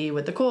wants to be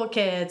with the cool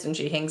kids, and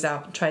she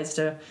tries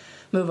to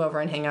move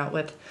over and hang out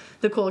with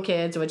the cool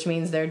kids, which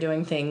means they're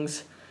doing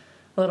things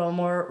a little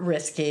more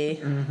risky,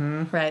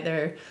 right?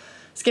 They're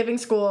skipping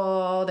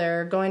school,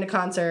 they're going to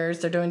concerts,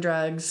 they're doing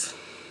drugs,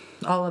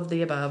 all of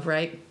the above,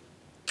 right?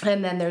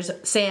 And then there's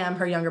Sam,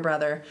 her younger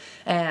brother,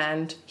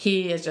 and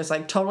he is just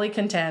like totally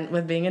content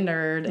with being a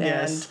nerd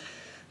and just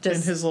in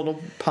his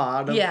little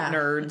pod of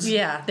nerds.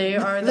 Yeah, they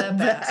are the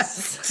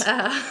best.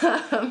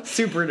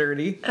 Super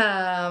nerdy.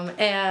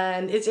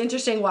 And it's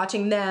interesting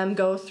watching them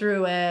go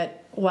through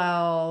it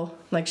while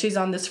like she's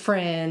on this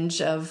fringe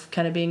of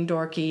kind of being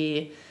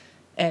dorky.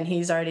 And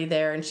he's already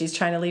there, and she's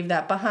trying to leave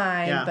that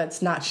behind, but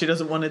it's not. She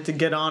doesn't want it to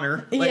get on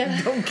her.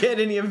 Like, don't get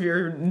any of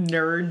your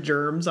nerd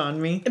germs on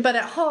me. But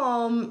at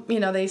home,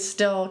 they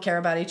still care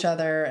about each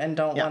other and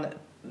don't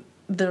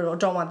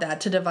want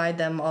that to divide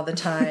them all the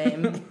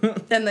time.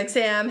 And like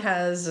Sam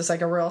has just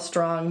like a real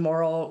strong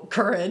moral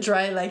courage,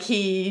 right? Like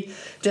he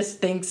just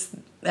thinks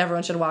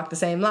everyone should walk the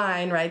same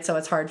line, right? So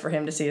it's hard for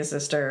him to see his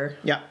sister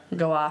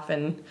go off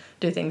and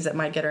do things that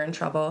might get her in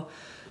trouble.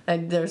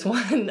 And there's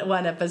one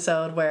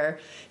episode where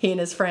he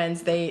and his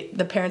friends,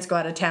 the parents go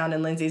out of town,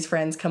 and Lindsay's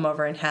friends come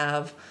over and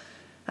have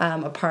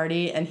a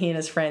party, and he and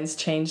his friends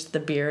change the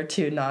beer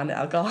to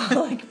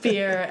non-alcoholic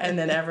beer, and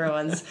then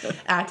everyone's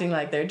acting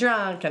like they're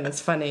drunk, and it's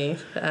funny.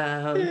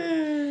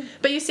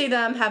 But you see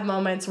them have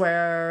moments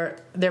where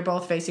they're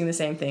both facing the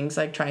same things,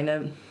 like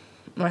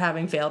or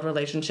having failed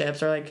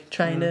relationships, or like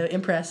trying to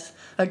impress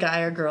a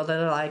guy or girl that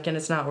they like, and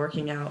it's not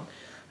working out.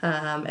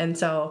 And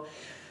so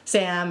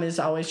Sam is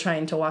always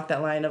trying to walk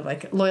that line of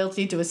like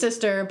loyalty to his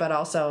sister, but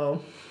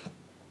also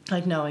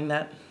like knowing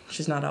that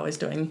she's not always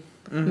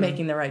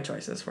making the right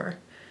choices for her.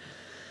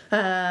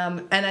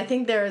 And I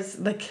think there's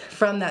like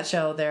from that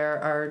show there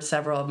are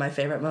several of my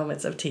favorite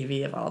moments of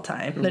TV of all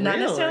time. They're not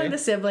necessarily the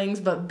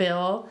siblings, but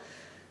Bill,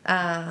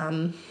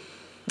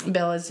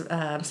 Bill is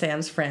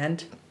Sam's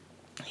friend.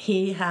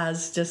 He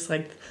has just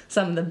like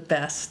some of the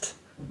best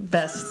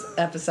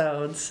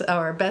episodes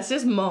or best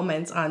just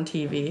moments on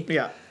TV.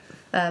 Yeah.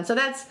 So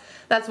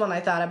that's one I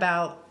thought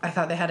about. I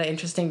thought they had an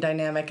interesting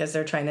dynamic as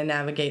they're trying to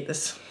navigate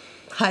this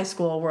high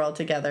school world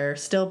together.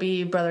 Still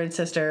be brother and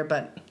sister,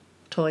 but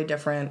totally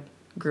different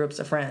groups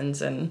of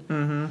friends and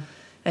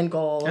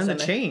goals. And the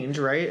change,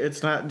 right?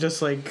 It's not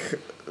just like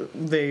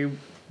they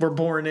were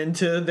born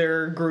into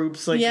their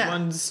groups. Like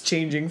one's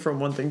changing from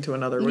one thing to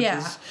another, which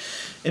is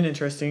an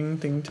interesting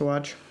thing to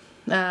watch.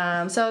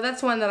 So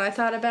that's one that I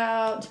thought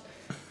about.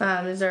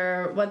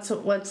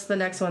 What's the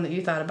next one that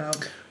you thought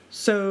about?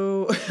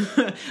 So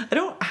I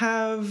don't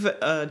have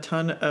a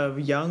ton of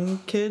young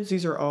kids.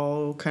 These are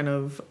all kind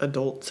of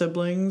adult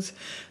siblings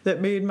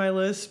that made my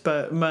list.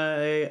 But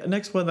my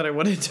next one that I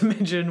wanted to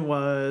mention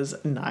was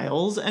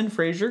Niles and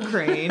Frasier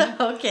Crane.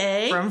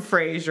 Okay. From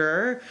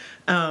Frasier.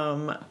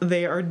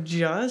 They are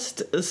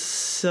just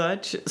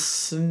such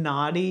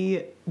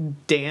snotty,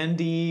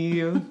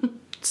 dandy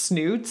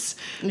snoots,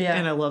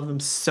 and I love them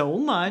so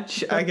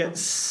much. I get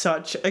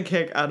such a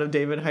kick out of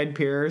David Hyde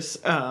Pierce.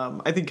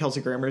 I think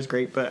Kelsey Grammer is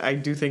great, but I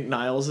do think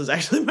Niles is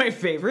actually my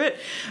favorite.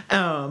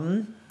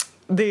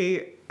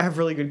 They have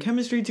really good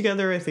chemistry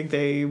together. I think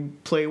they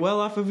play well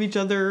off of each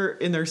other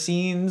in their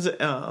scenes,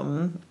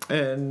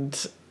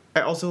 and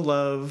I also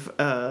love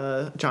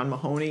John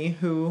Mahoney,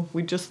 who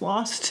we just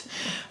lost,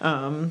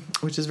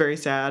 which is very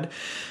sad.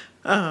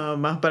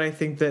 But I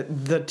think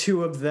that the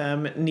two of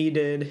them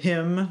needed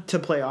him to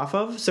play off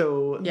of.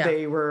 So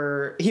he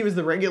was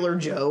the regular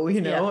Joe,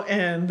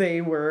 and they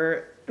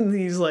were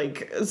these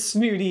like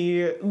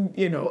snooty,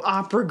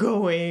 opera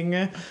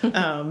going,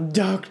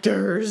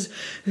 doctors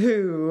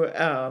who,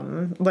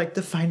 like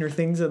the finer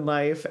things in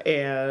life.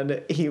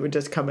 And he would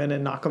just come in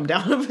and knock them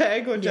down a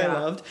peg, which I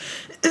loved.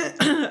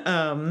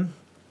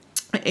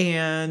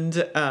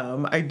 And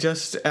I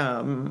guess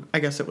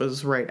it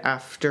was right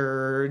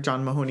after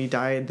John Mahoney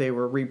died, they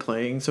were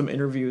replaying some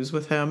interviews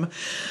with him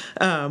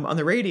on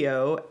the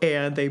radio,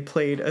 and they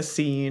played a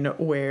scene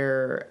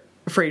where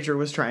Frasier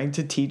was trying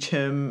to teach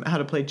him how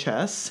to play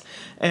chess,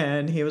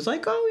 and he was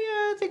like, "Oh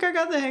yeah, I think I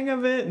got the hang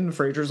of it." And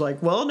Frasier's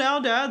like, "Well, now,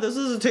 Dad,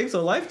 it takes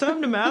a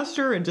lifetime to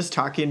master," and just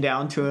talking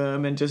down to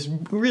him and just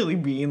really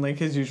being like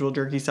his usual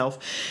jerky self.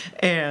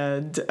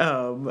 And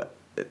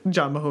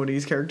John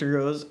Mahoney's character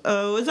goes,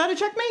 "Oh, is that a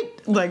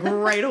checkmate?" Like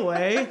right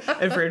away.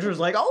 And Frasier's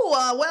like,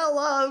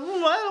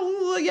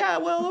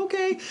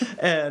 okay.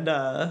 And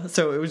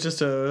so it was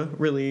just a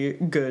really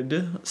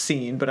good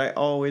scene. But I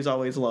always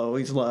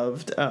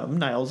loved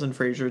Niles and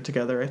Frasier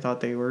together. I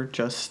thought they were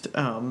just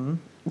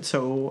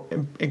so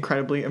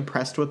incredibly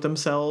impressed with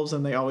themselves,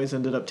 and they always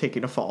ended up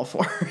taking a fall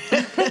for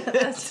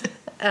it.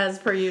 As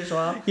per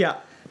usual. Yeah.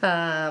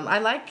 I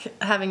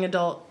like having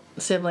adult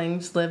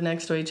siblings live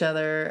next to each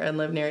other and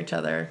live near each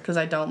other, because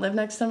I don't live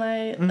next to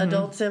my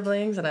adult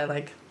siblings, and I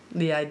like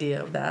the idea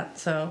of that.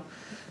 So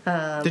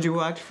did you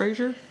watch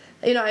Frasier?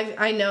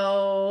 I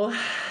know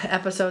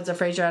episodes of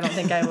Frasier. I don't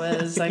think I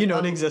was like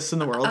it exists in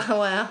the world.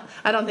 Well,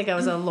 I don't think I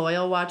was a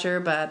loyal watcher,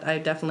 but I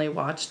definitely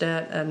watched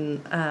it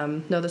and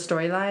know the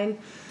storyline.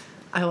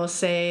 I will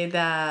say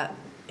that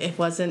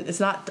it's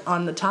not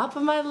on the top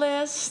of my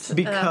list.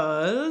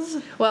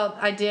 Because? Well,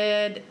 I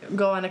did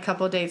go on a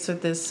couple dates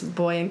with this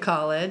boy in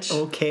college.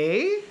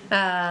 Okay.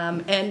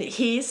 And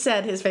he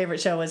said his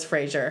favorite show was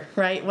Frasier,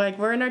 right? Like,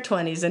 we're in our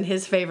 20s, and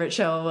his favorite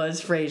show was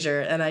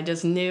Frasier. And I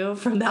just knew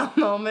from that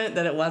moment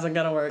that it wasn't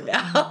going to work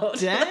out.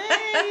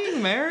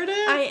 Dang,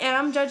 Meredith. I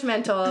am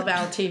judgmental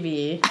about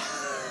TV.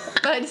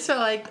 But I just feel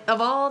like, of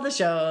all the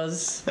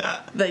shows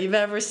that you've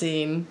ever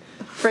seen,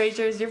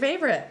 Frasier's your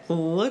favorite.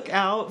 Look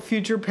out,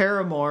 future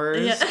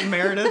paramours. Yeah.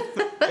 Meredith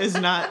is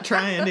not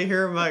trying to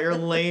hear about your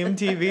lame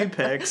TV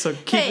picks, so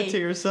keep it to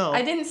yourself.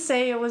 I didn't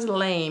say it was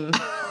lame.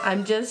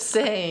 I'm just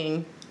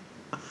saying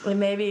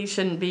maybe it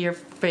shouldn't be your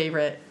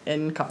favorite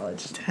in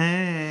college.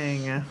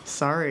 Dang.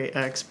 Sorry,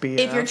 XBF.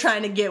 If you're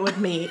trying to get with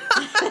me.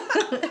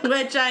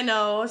 Which I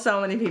know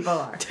so many people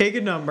are. Take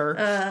a number.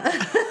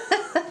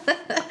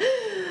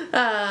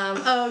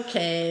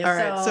 Okay. All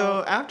right.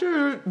 So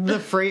after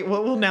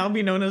what will now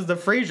be known as the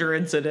Frasier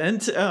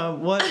incident,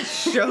 what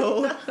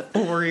show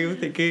were you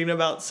thinking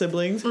about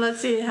siblings?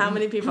 Let's see how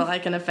many people I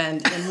can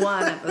offend in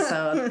one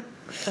episode.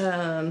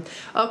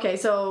 Okay,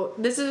 so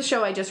this is a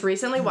show I just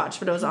recently watched,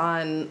 but it was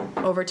on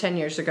over 10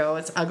 years ago.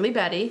 It's Ugly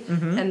Betty,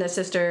 and the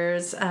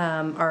sisters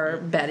are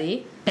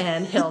Betty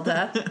and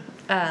Hilda.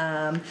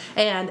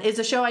 And it's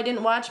a show I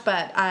didn't watch,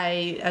 but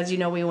as you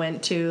know, we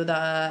went to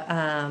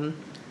the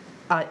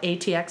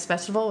ATX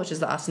Festival, which is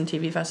the Austin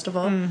TV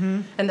Festival.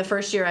 Mm-hmm. And the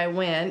first year I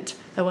went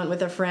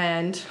with a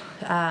friend,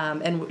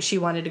 and she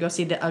wanted to go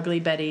see the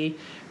Ugly Betty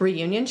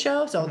reunion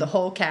show. So the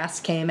whole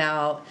cast came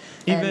out.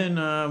 Even,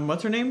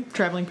 what's her name?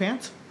 Traveling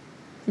Pants?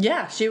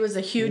 Yeah, she was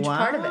a huge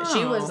part of it.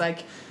 She was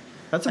like...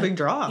 That's a big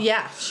draw.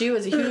 Yeah, she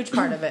was a huge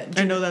part of it.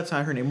 I know that's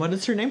not her name. What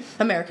is her name?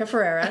 America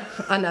Ferrera,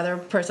 another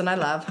person I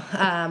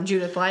love.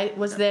 Judith Light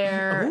was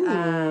there.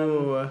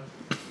 Ooh.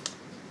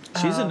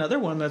 She's another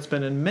one that's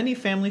been in many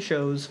family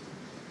shows.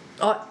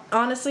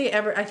 Honestly,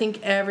 I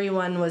think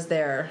everyone was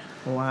there.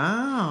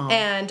 Wow.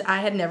 And I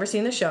had never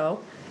seen the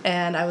show.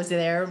 And I was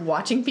there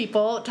watching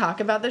people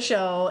talk about the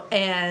show,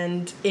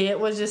 and it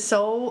was just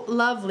so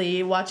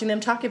lovely watching them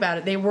talk about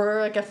it. They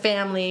were like a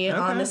family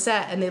on the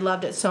set, and they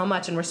loved it so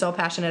much and were so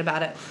passionate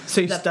about it.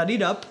 So you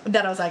studied up?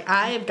 That I was like,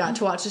 I've got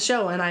to watch the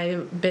show, and I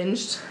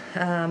binged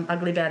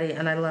Ugly Betty,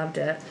 and I loved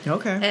it.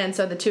 Okay. And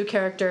so the two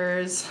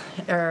characters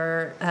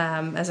are,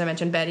 as I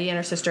mentioned, Betty and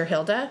her sister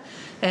Hilda,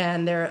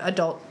 and they're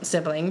adult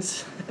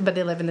siblings, but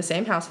they live in the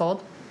same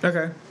household.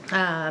 Okay.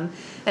 And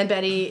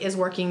Betty is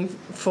working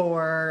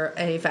for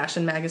a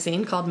fashion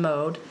magazine called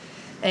Mode,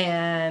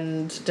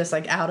 and just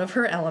like out of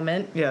her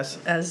element. Yes.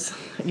 As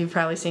you've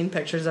probably seen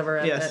pictures of her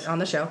on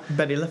the show.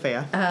 Betty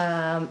LaFaya.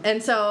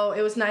 And so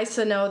it was nice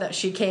to know that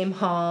she came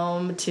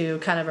home to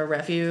kind of a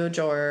refuge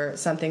or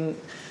something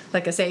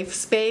like a safe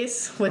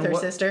space with her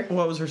sister.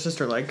 What was her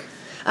sister like?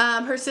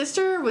 Her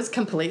sister was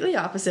completely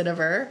opposite of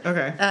her.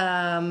 Okay.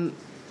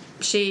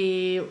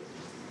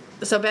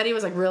 So Betty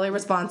was like really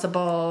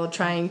responsible,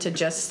 trying to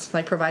just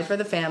like provide for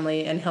the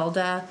family, and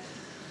Hilda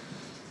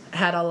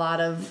had a lot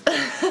of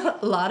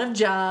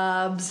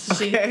jobs.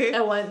 Okay.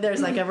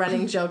 There's like a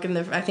running joke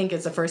I think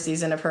it's the first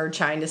season of her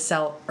trying to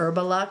sell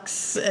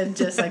Herbalux and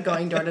just like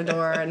going door to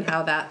door, and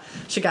how that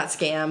she got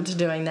scammed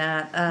doing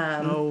that.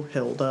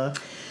 Hilda.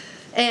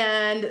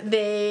 And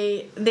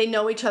they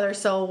know each other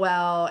so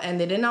well, and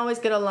they didn't always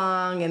get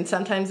along, and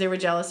sometimes they were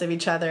jealous of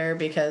each other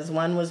because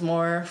one was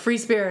more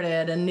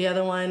free-spirited and the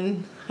other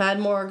one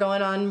had more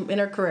going on in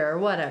her career or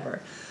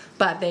whatever.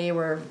 But they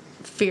were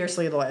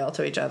fiercely loyal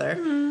to each other.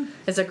 Mm-hmm.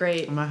 It's a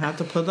great... I'm going to have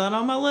to put that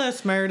on my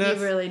list, Meredith.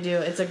 You really do.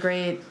 It's a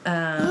great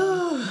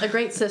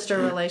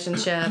sister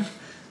relationship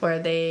where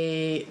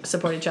they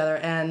support each other,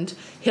 and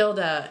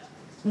Hilda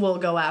will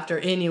go after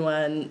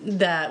anyone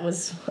that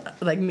was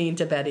like mean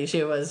to Betty.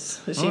 She was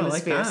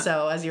fierce. That.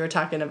 So as you were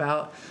talking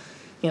about,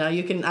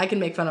 I can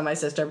make fun of my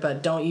sister,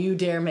 but don't you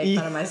dare make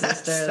fun of my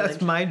sister.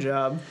 That's my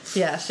job.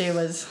 Yeah, she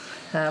was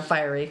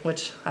fiery,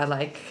 which I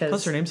like.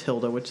 Plus her name's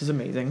Hilda, which is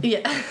amazing.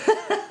 Yeah.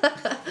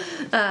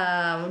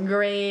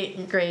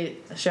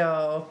 Great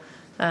show.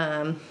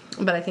 But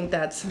I think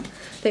that's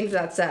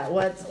that.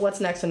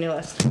 What's next on your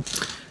list?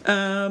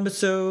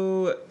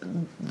 So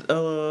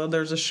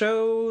there's a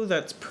show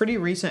that's pretty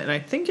recent, and I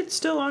think it's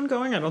still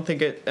ongoing. I don't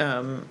think it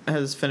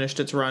has finished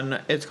its run.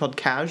 It's called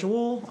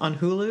Casual on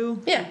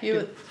Hulu. Yeah,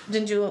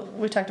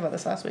 we talked about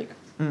this last week.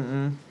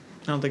 I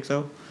don't think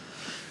so.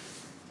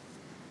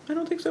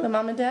 The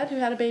mom and dad who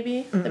had a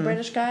baby, the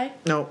British guy?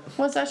 No.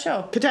 What's that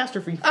show?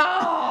 Catastrophe.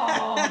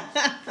 Oh!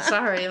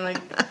 Sorry, I'm like...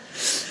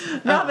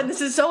 Robin, this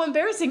is so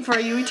embarrassing for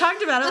you. We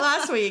talked about it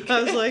last week.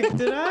 I was like,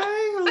 did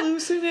I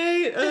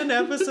hallucinate an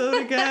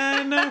episode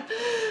again?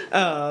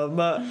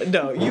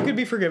 No, you could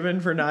be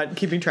forgiven for not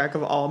keeping track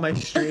of all my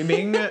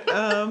streaming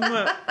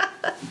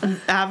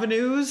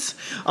avenues,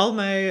 all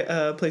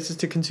my places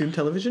to consume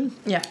television.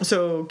 Yeah.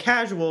 So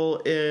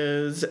Casual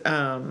is...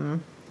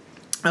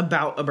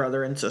 about a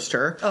brother and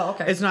sister. Oh,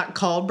 okay. It's not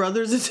called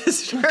Brothers and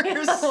Sisters.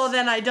 Well,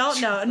 then I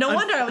don't know. No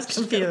wonder I was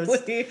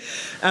confused.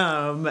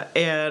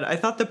 And I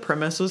thought the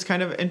premise was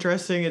kind of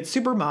interesting. It's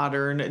super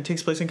modern. It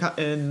takes place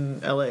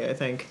in LA, I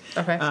think.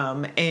 Okay.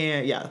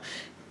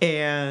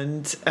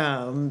 And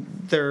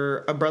they're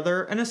a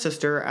brother and a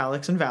sister,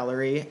 Alex and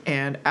Valerie,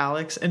 and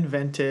Alex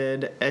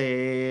invented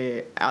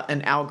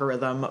an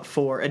algorithm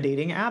for a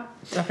dating app.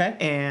 Okay.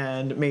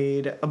 And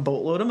made a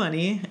boatload of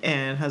money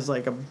and has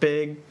like a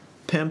big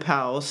pimp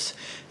house.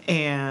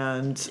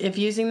 And if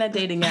using that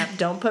dating app,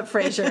 don't put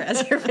Frasier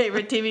as your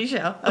favorite TV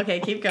show.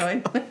 Okay, keep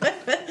going.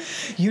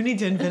 You need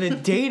to invent a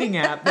dating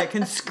app that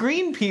can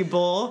screen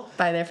people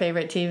by their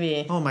favorite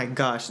TV. Oh my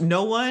gosh.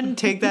 No one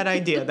take that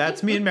idea.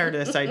 That's me and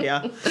Meredith's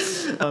idea.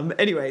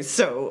 Anyway,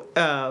 so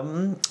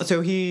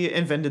he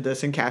invented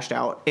this and cashed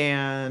out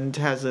and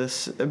has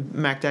this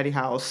Mac Daddy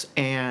house,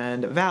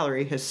 and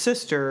Valerie, his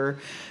sister,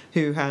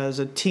 who has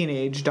a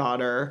teenage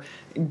daughter,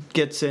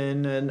 gets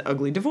in an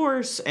ugly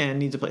divorce and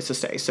needs a place to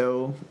stay.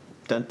 So,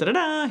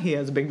 he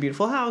has a big,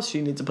 beautiful house.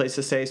 She needs a place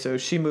to stay, so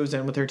she moves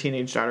in with her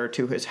teenage daughter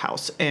to his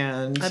house.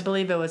 And I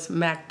believe it was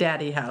Mac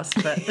Daddy house,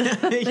 but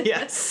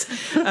yes.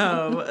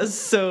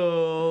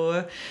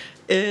 So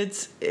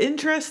it's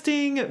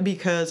interesting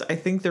because I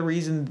think the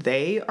reason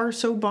they are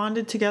so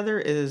bonded together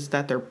is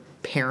that their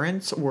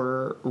parents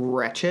were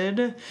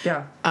wretched.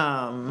 Yeah.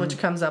 Which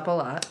comes up a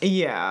lot.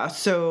 Yeah.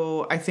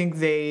 So I think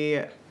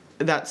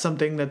that's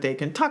something that they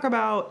can talk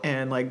about,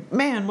 and like,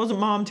 man, wasn't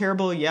mom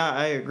terrible? Yeah,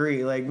 I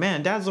agree. Like,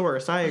 man, dad's the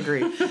worst. I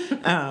agree.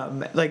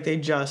 Like, they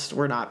just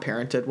were not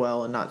parented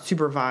well and not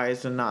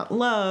supervised and not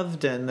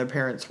loved, and their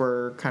parents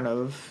were kind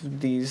of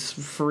these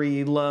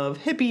free love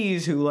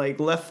hippies who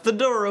like left the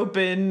door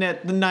open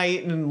at the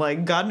night and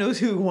like God knows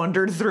who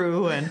wandered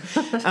through, and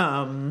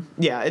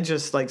yeah, it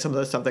just like some of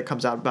the stuff that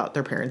comes out about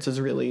their parents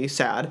is really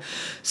sad.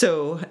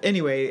 So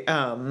anyway,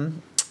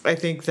 I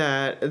think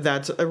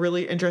that's a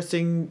really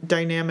interesting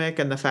dynamic,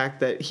 and the fact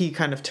that he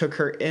kind of took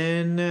her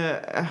in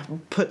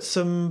put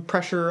some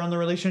pressure on the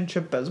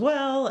relationship as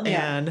well.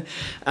 Yeah.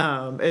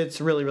 And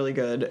it's really, really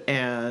good.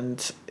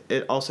 And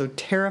it also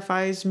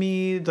terrifies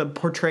me. The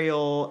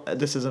portrayal,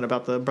 this isn't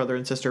about the brother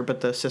and sister,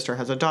 but the sister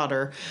has a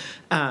daughter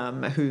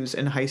who's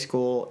in high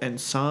school, and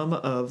some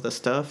of the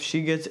stuff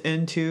she gets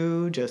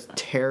into just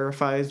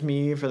terrifies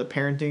me for the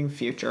parenting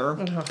future.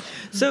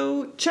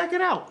 So check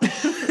it out.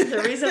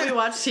 The reason we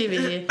watch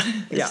TV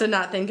is to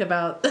not think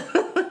about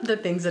the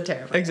things that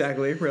terrify.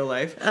 Exactly, real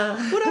life.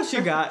 What else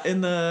you got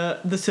in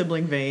the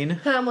sibling vein?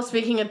 Well,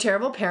 speaking of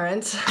terrible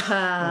parents,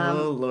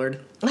 oh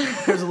Lord,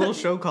 there's a little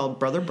show called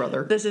Brother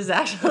Brother. This is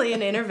actually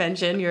an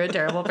intervention. You're a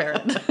terrible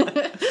parent.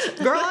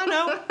 Girl, I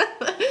know.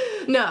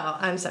 No,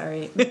 I'm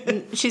sorry.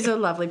 She's a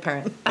lovely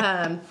parent.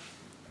 I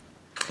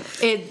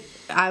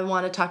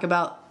want to talk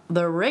about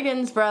the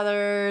Riggins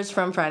brothers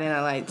from Friday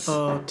Night Lights.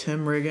 Oh,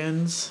 Tim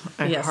Riggins.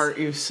 I heart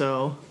you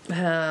so.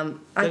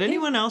 Did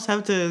anyone else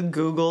have to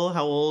Google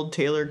how old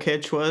Taylor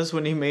Kitsch was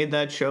when he made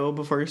that show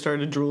before he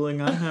started drooling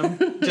on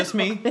him? Just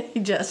me?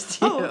 Just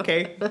you. Oh,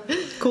 okay.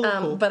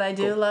 Cool. But I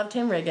do love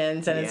Tim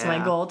Riggins, and it's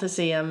my goal to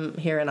see him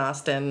here in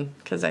Austin,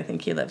 because I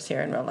think he lives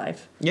here in real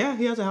life. Yeah,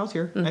 he has a house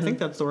here. I think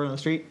that's the word on the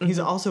street. He's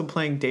also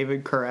playing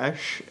David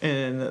Koresh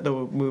in the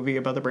movie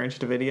about the Branch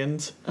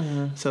Davidians.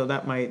 So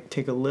that might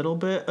take a little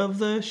bit of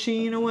the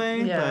sheen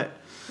away, but...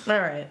 All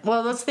right.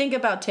 Well, let's think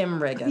about Tim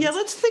Riggins. Yeah,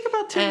 let's think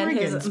about Tim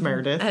Riggins,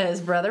 Meredith. His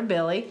brother,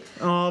 Billy.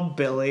 Oh,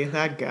 Billy,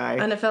 that guy.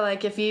 And I feel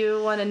like if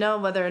you want to know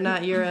whether or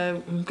not you're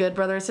a good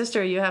brother or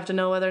sister, you have to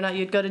know whether or not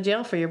you'd go to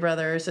jail for your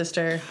brother or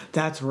sister.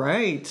 That's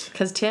right.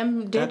 Because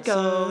Tim did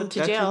go to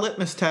jail. That's a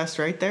litmus test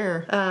right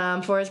there.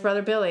 For his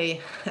brother,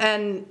 Billy.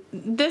 And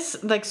this,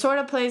 sort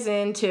of plays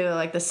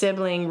into, the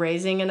sibling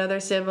raising another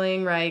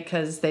sibling, right?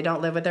 Because they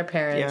don't live with their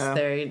parents.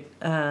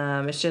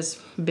 Yeah. It's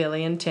just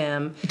Billy and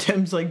Tim.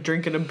 Tim's,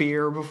 drinking a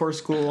beer before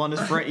school on his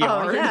front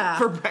yard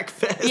for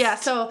breakfast. Yeah,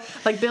 so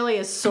Billy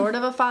is sort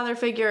of a father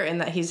figure in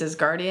that he's his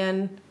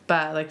guardian,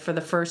 but for the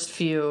first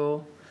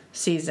few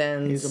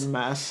seasons he's a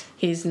mess.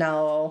 He's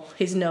no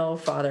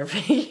father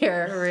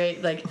figure,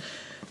 right?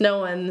 No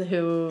one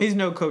who he's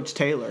no Coach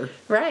Taylor.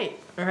 Right.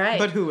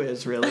 But who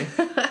is really?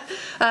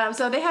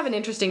 So they have an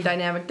interesting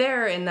dynamic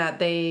there in that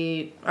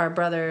they are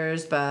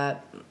brothers,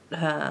 but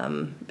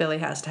Billy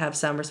has to have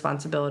some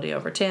responsibility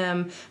over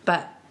Tim,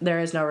 but there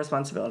is no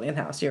responsibility in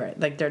the house. You're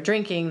right. They're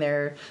drinking,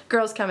 they're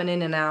girls coming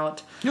in and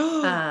out.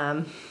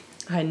 I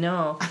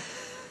know.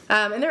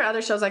 And there are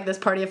other shows like this,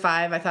 Party of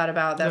Five, I thought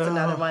about. That's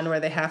another one where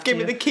they have to... Give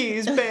me the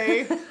keys,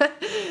 babe.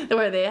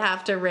 Where they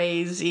have to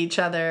raise each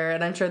other.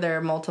 And I'm sure there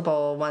are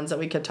multiple ones that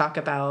we could talk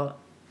about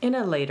in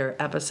a later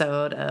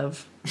episode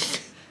of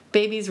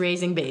Babies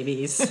Raising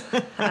Babies.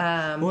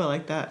 I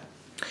like that.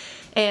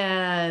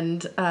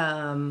 And...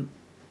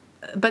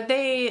 but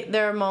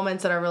there are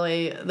moments that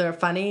are they're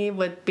funny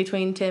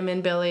between Tim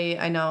and Billy.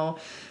 I know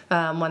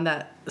one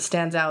that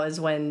stands out is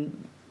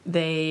when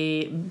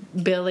Billy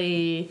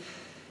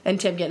and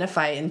Tim get in a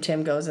fight, and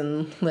Tim goes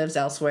and lives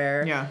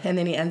elsewhere. Yeah. And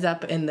then he ends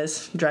up in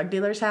this drug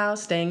dealer's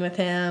house, staying with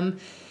him,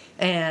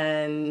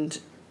 and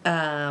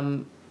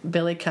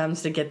Billy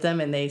comes to get them,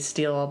 and they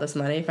steal all this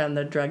money from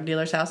the drug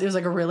dealer's house. It was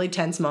a really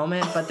tense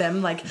moment, but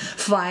them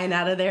flying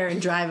out of there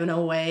and driving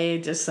away,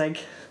 just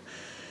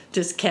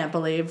can't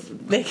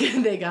believe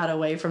they got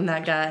away from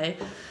that guy.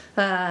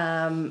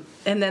 And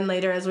then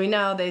later, as we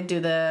know,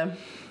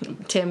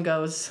 Tim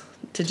goes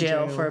to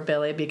jail for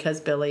Billy because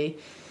Billy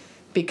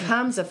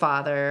becomes a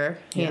father.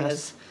 He and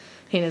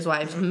his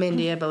wife,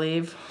 Mindy, I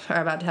believe,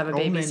 are about to have a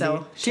baby. Mindy.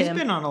 So she's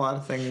been on a lot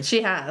of things.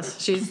 She has.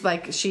 She's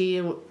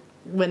she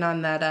went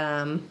on that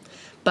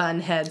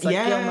Bunheads,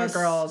 Gilmore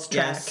Girls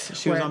track. Yes,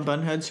 she was on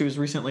Bunheads. She was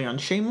recently on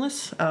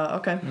Shameless. Oh,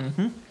 okay.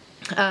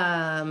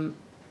 Mm-hmm.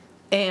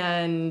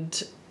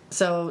 And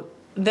so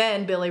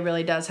then Billy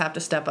really does have to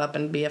step up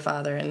and be a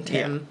father, and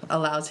Tim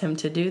allows him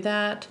to do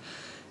that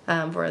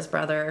for his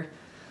brother.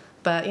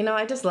 But,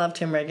 I just love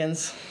Tim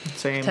Riggins.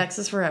 Same.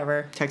 Texas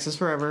forever. Texas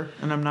forever.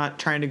 And I'm not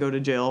trying to go to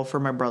jail for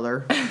my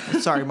brother.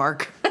 Sorry,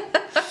 Mark.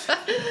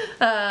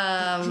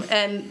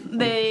 And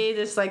they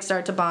just,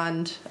 start to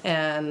bond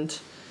and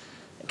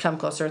come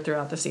closer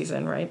throughout the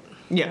season, right?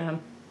 Yeah.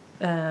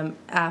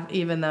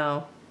 Even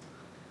though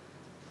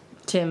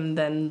Tim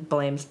then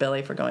blames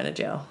Billy for going to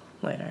jail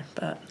later.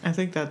 But I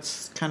think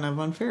that's kind of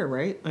unfair,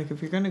 right?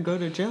 If you're going to go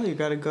to jail, you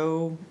got to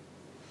go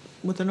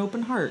with an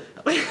open heart.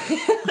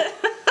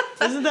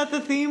 Isn't that the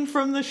theme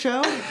from the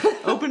show?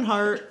 Open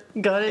heart.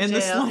 Go to jail. And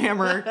the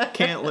slammer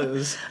can't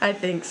lose. I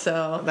think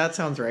so. That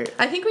sounds right.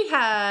 I think we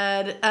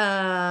had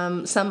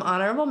some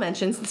honorable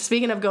mentions.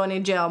 Speaking of going to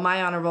jail,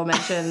 my honorable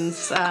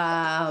mentions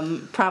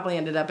probably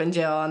ended up in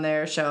jail on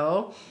their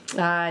show. Who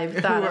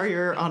are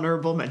your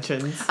honorable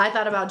mentions? I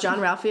thought about John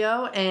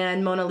Ralphio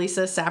and Mona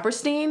Lisa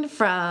Saperstein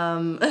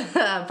from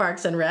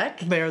Parks and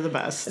Rec. They are the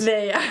best.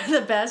 They are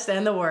the best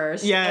and the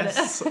worst.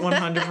 Yes,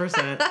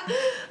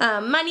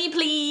 100%. Money,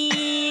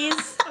 please.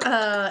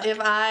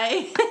 If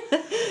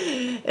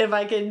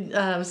I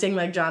could sing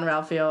like John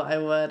Ralphio, I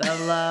would.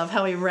 I love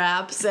how he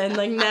raps and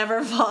he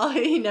never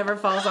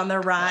falls on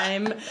the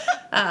rhyme.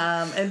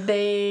 And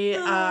they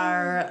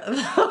are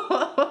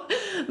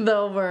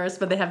the worst,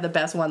 but they have the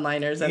best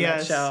one-liners in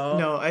that show.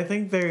 No, I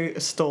think they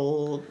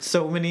stole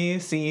so many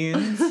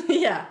scenes.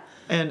 Yeah.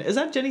 And is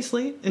that Jenny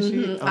Slate? Is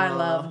she? I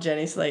love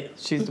Jenny Slate.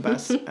 She's the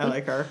best. I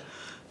like her.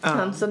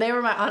 So they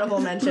were my honorable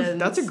mentions.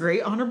 That's a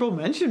great honorable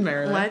mention,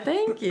 Meredith. Why,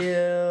 thank you.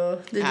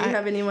 Did you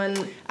have anyone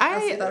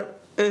else you thought?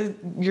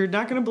 You're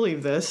not going to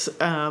believe this.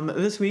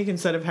 This week,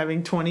 instead of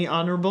having 20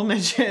 honorable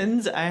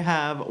mentions, I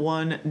have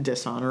one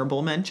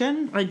dishonorable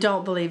mention. I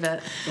don't believe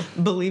it.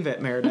 Believe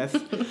it, Meredith.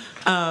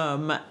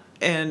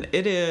 And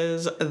it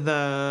is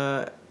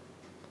the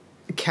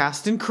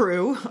cast and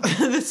crew,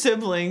 the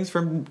siblings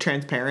from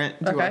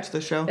Transparent. Do you watch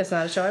the show? It's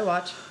not a show I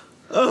watch.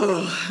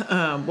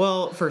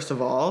 Well, first of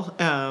all,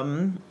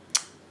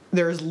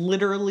 there's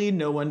literally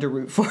no one to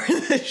root for in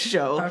this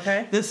show.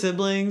 Okay. The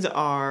siblings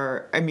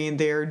are,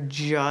 they're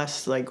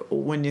just like,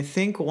 when you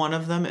think one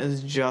of them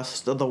is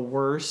just the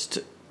worst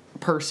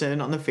person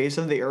on the face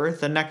of the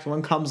earth, the next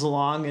one comes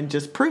along and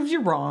just proves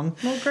you wrong.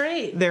 Well,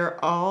 great.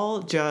 They're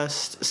all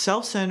just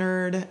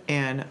self-centered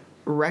and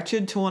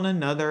wretched to one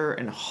another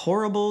and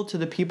horrible to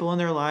the people in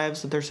their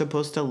lives that they're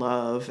supposed to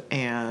love.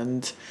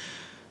 And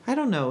I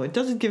don't know, it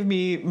doesn't give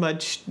me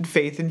much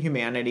faith in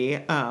humanity.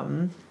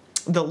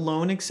 The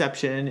lone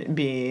exception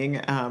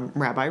being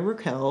Rabbi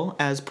Raquel,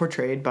 as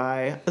portrayed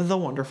by the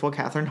wonderful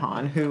Catherine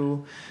Hahn,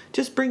 who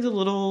just brings a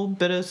little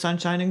bit of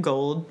sunshine and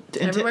gold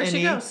into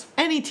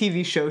any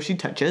TV show she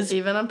touches.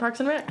 Even on Parks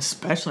and Rec.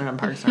 Especially on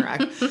Parks and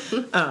Rec.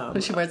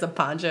 She wears a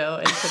poncho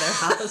into their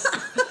house.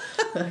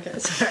 Okay,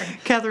 sorry.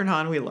 Catherine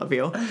Hahn, we love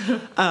you.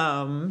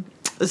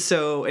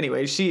 So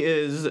anyway, she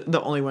is the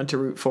only one to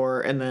root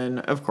for. And then,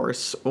 of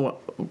course,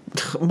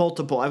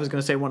 multiple, I was going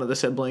to say one of the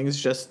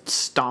siblings just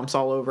stomps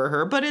all over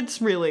her. But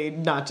it's really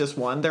not just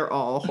one. They're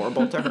all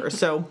horrible to her.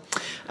 So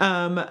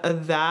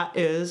that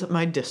is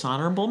my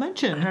dishonorable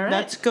mention. All right.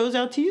 That goes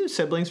out to you,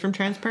 siblings from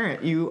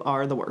Transparent. You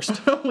are the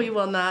worst. We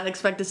will not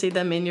expect to see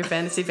them in your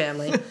fantasy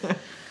family.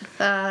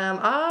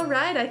 All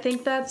right, I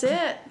think that's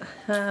it.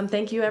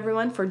 Thank you,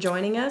 everyone, for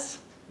joining us.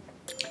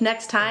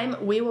 Next time,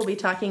 we will be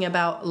talking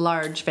about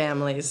large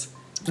families.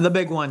 The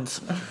big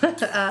ones.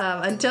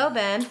 Until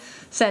then,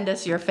 send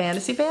us your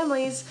fantasy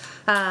families.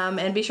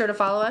 And be sure to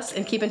follow us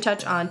and keep in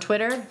touch on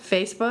Twitter,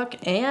 Facebook,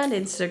 and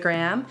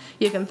Instagram.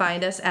 You can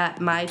find us at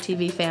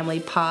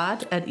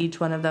MyTVFamilyPod at each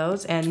one of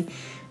those. And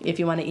if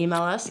you want to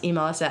email us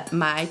at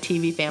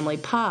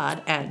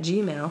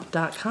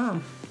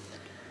mytvfamilypod@gmail.com.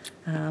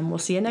 We'll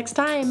see you next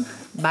time.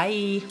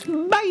 Bye.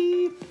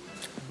 Bye.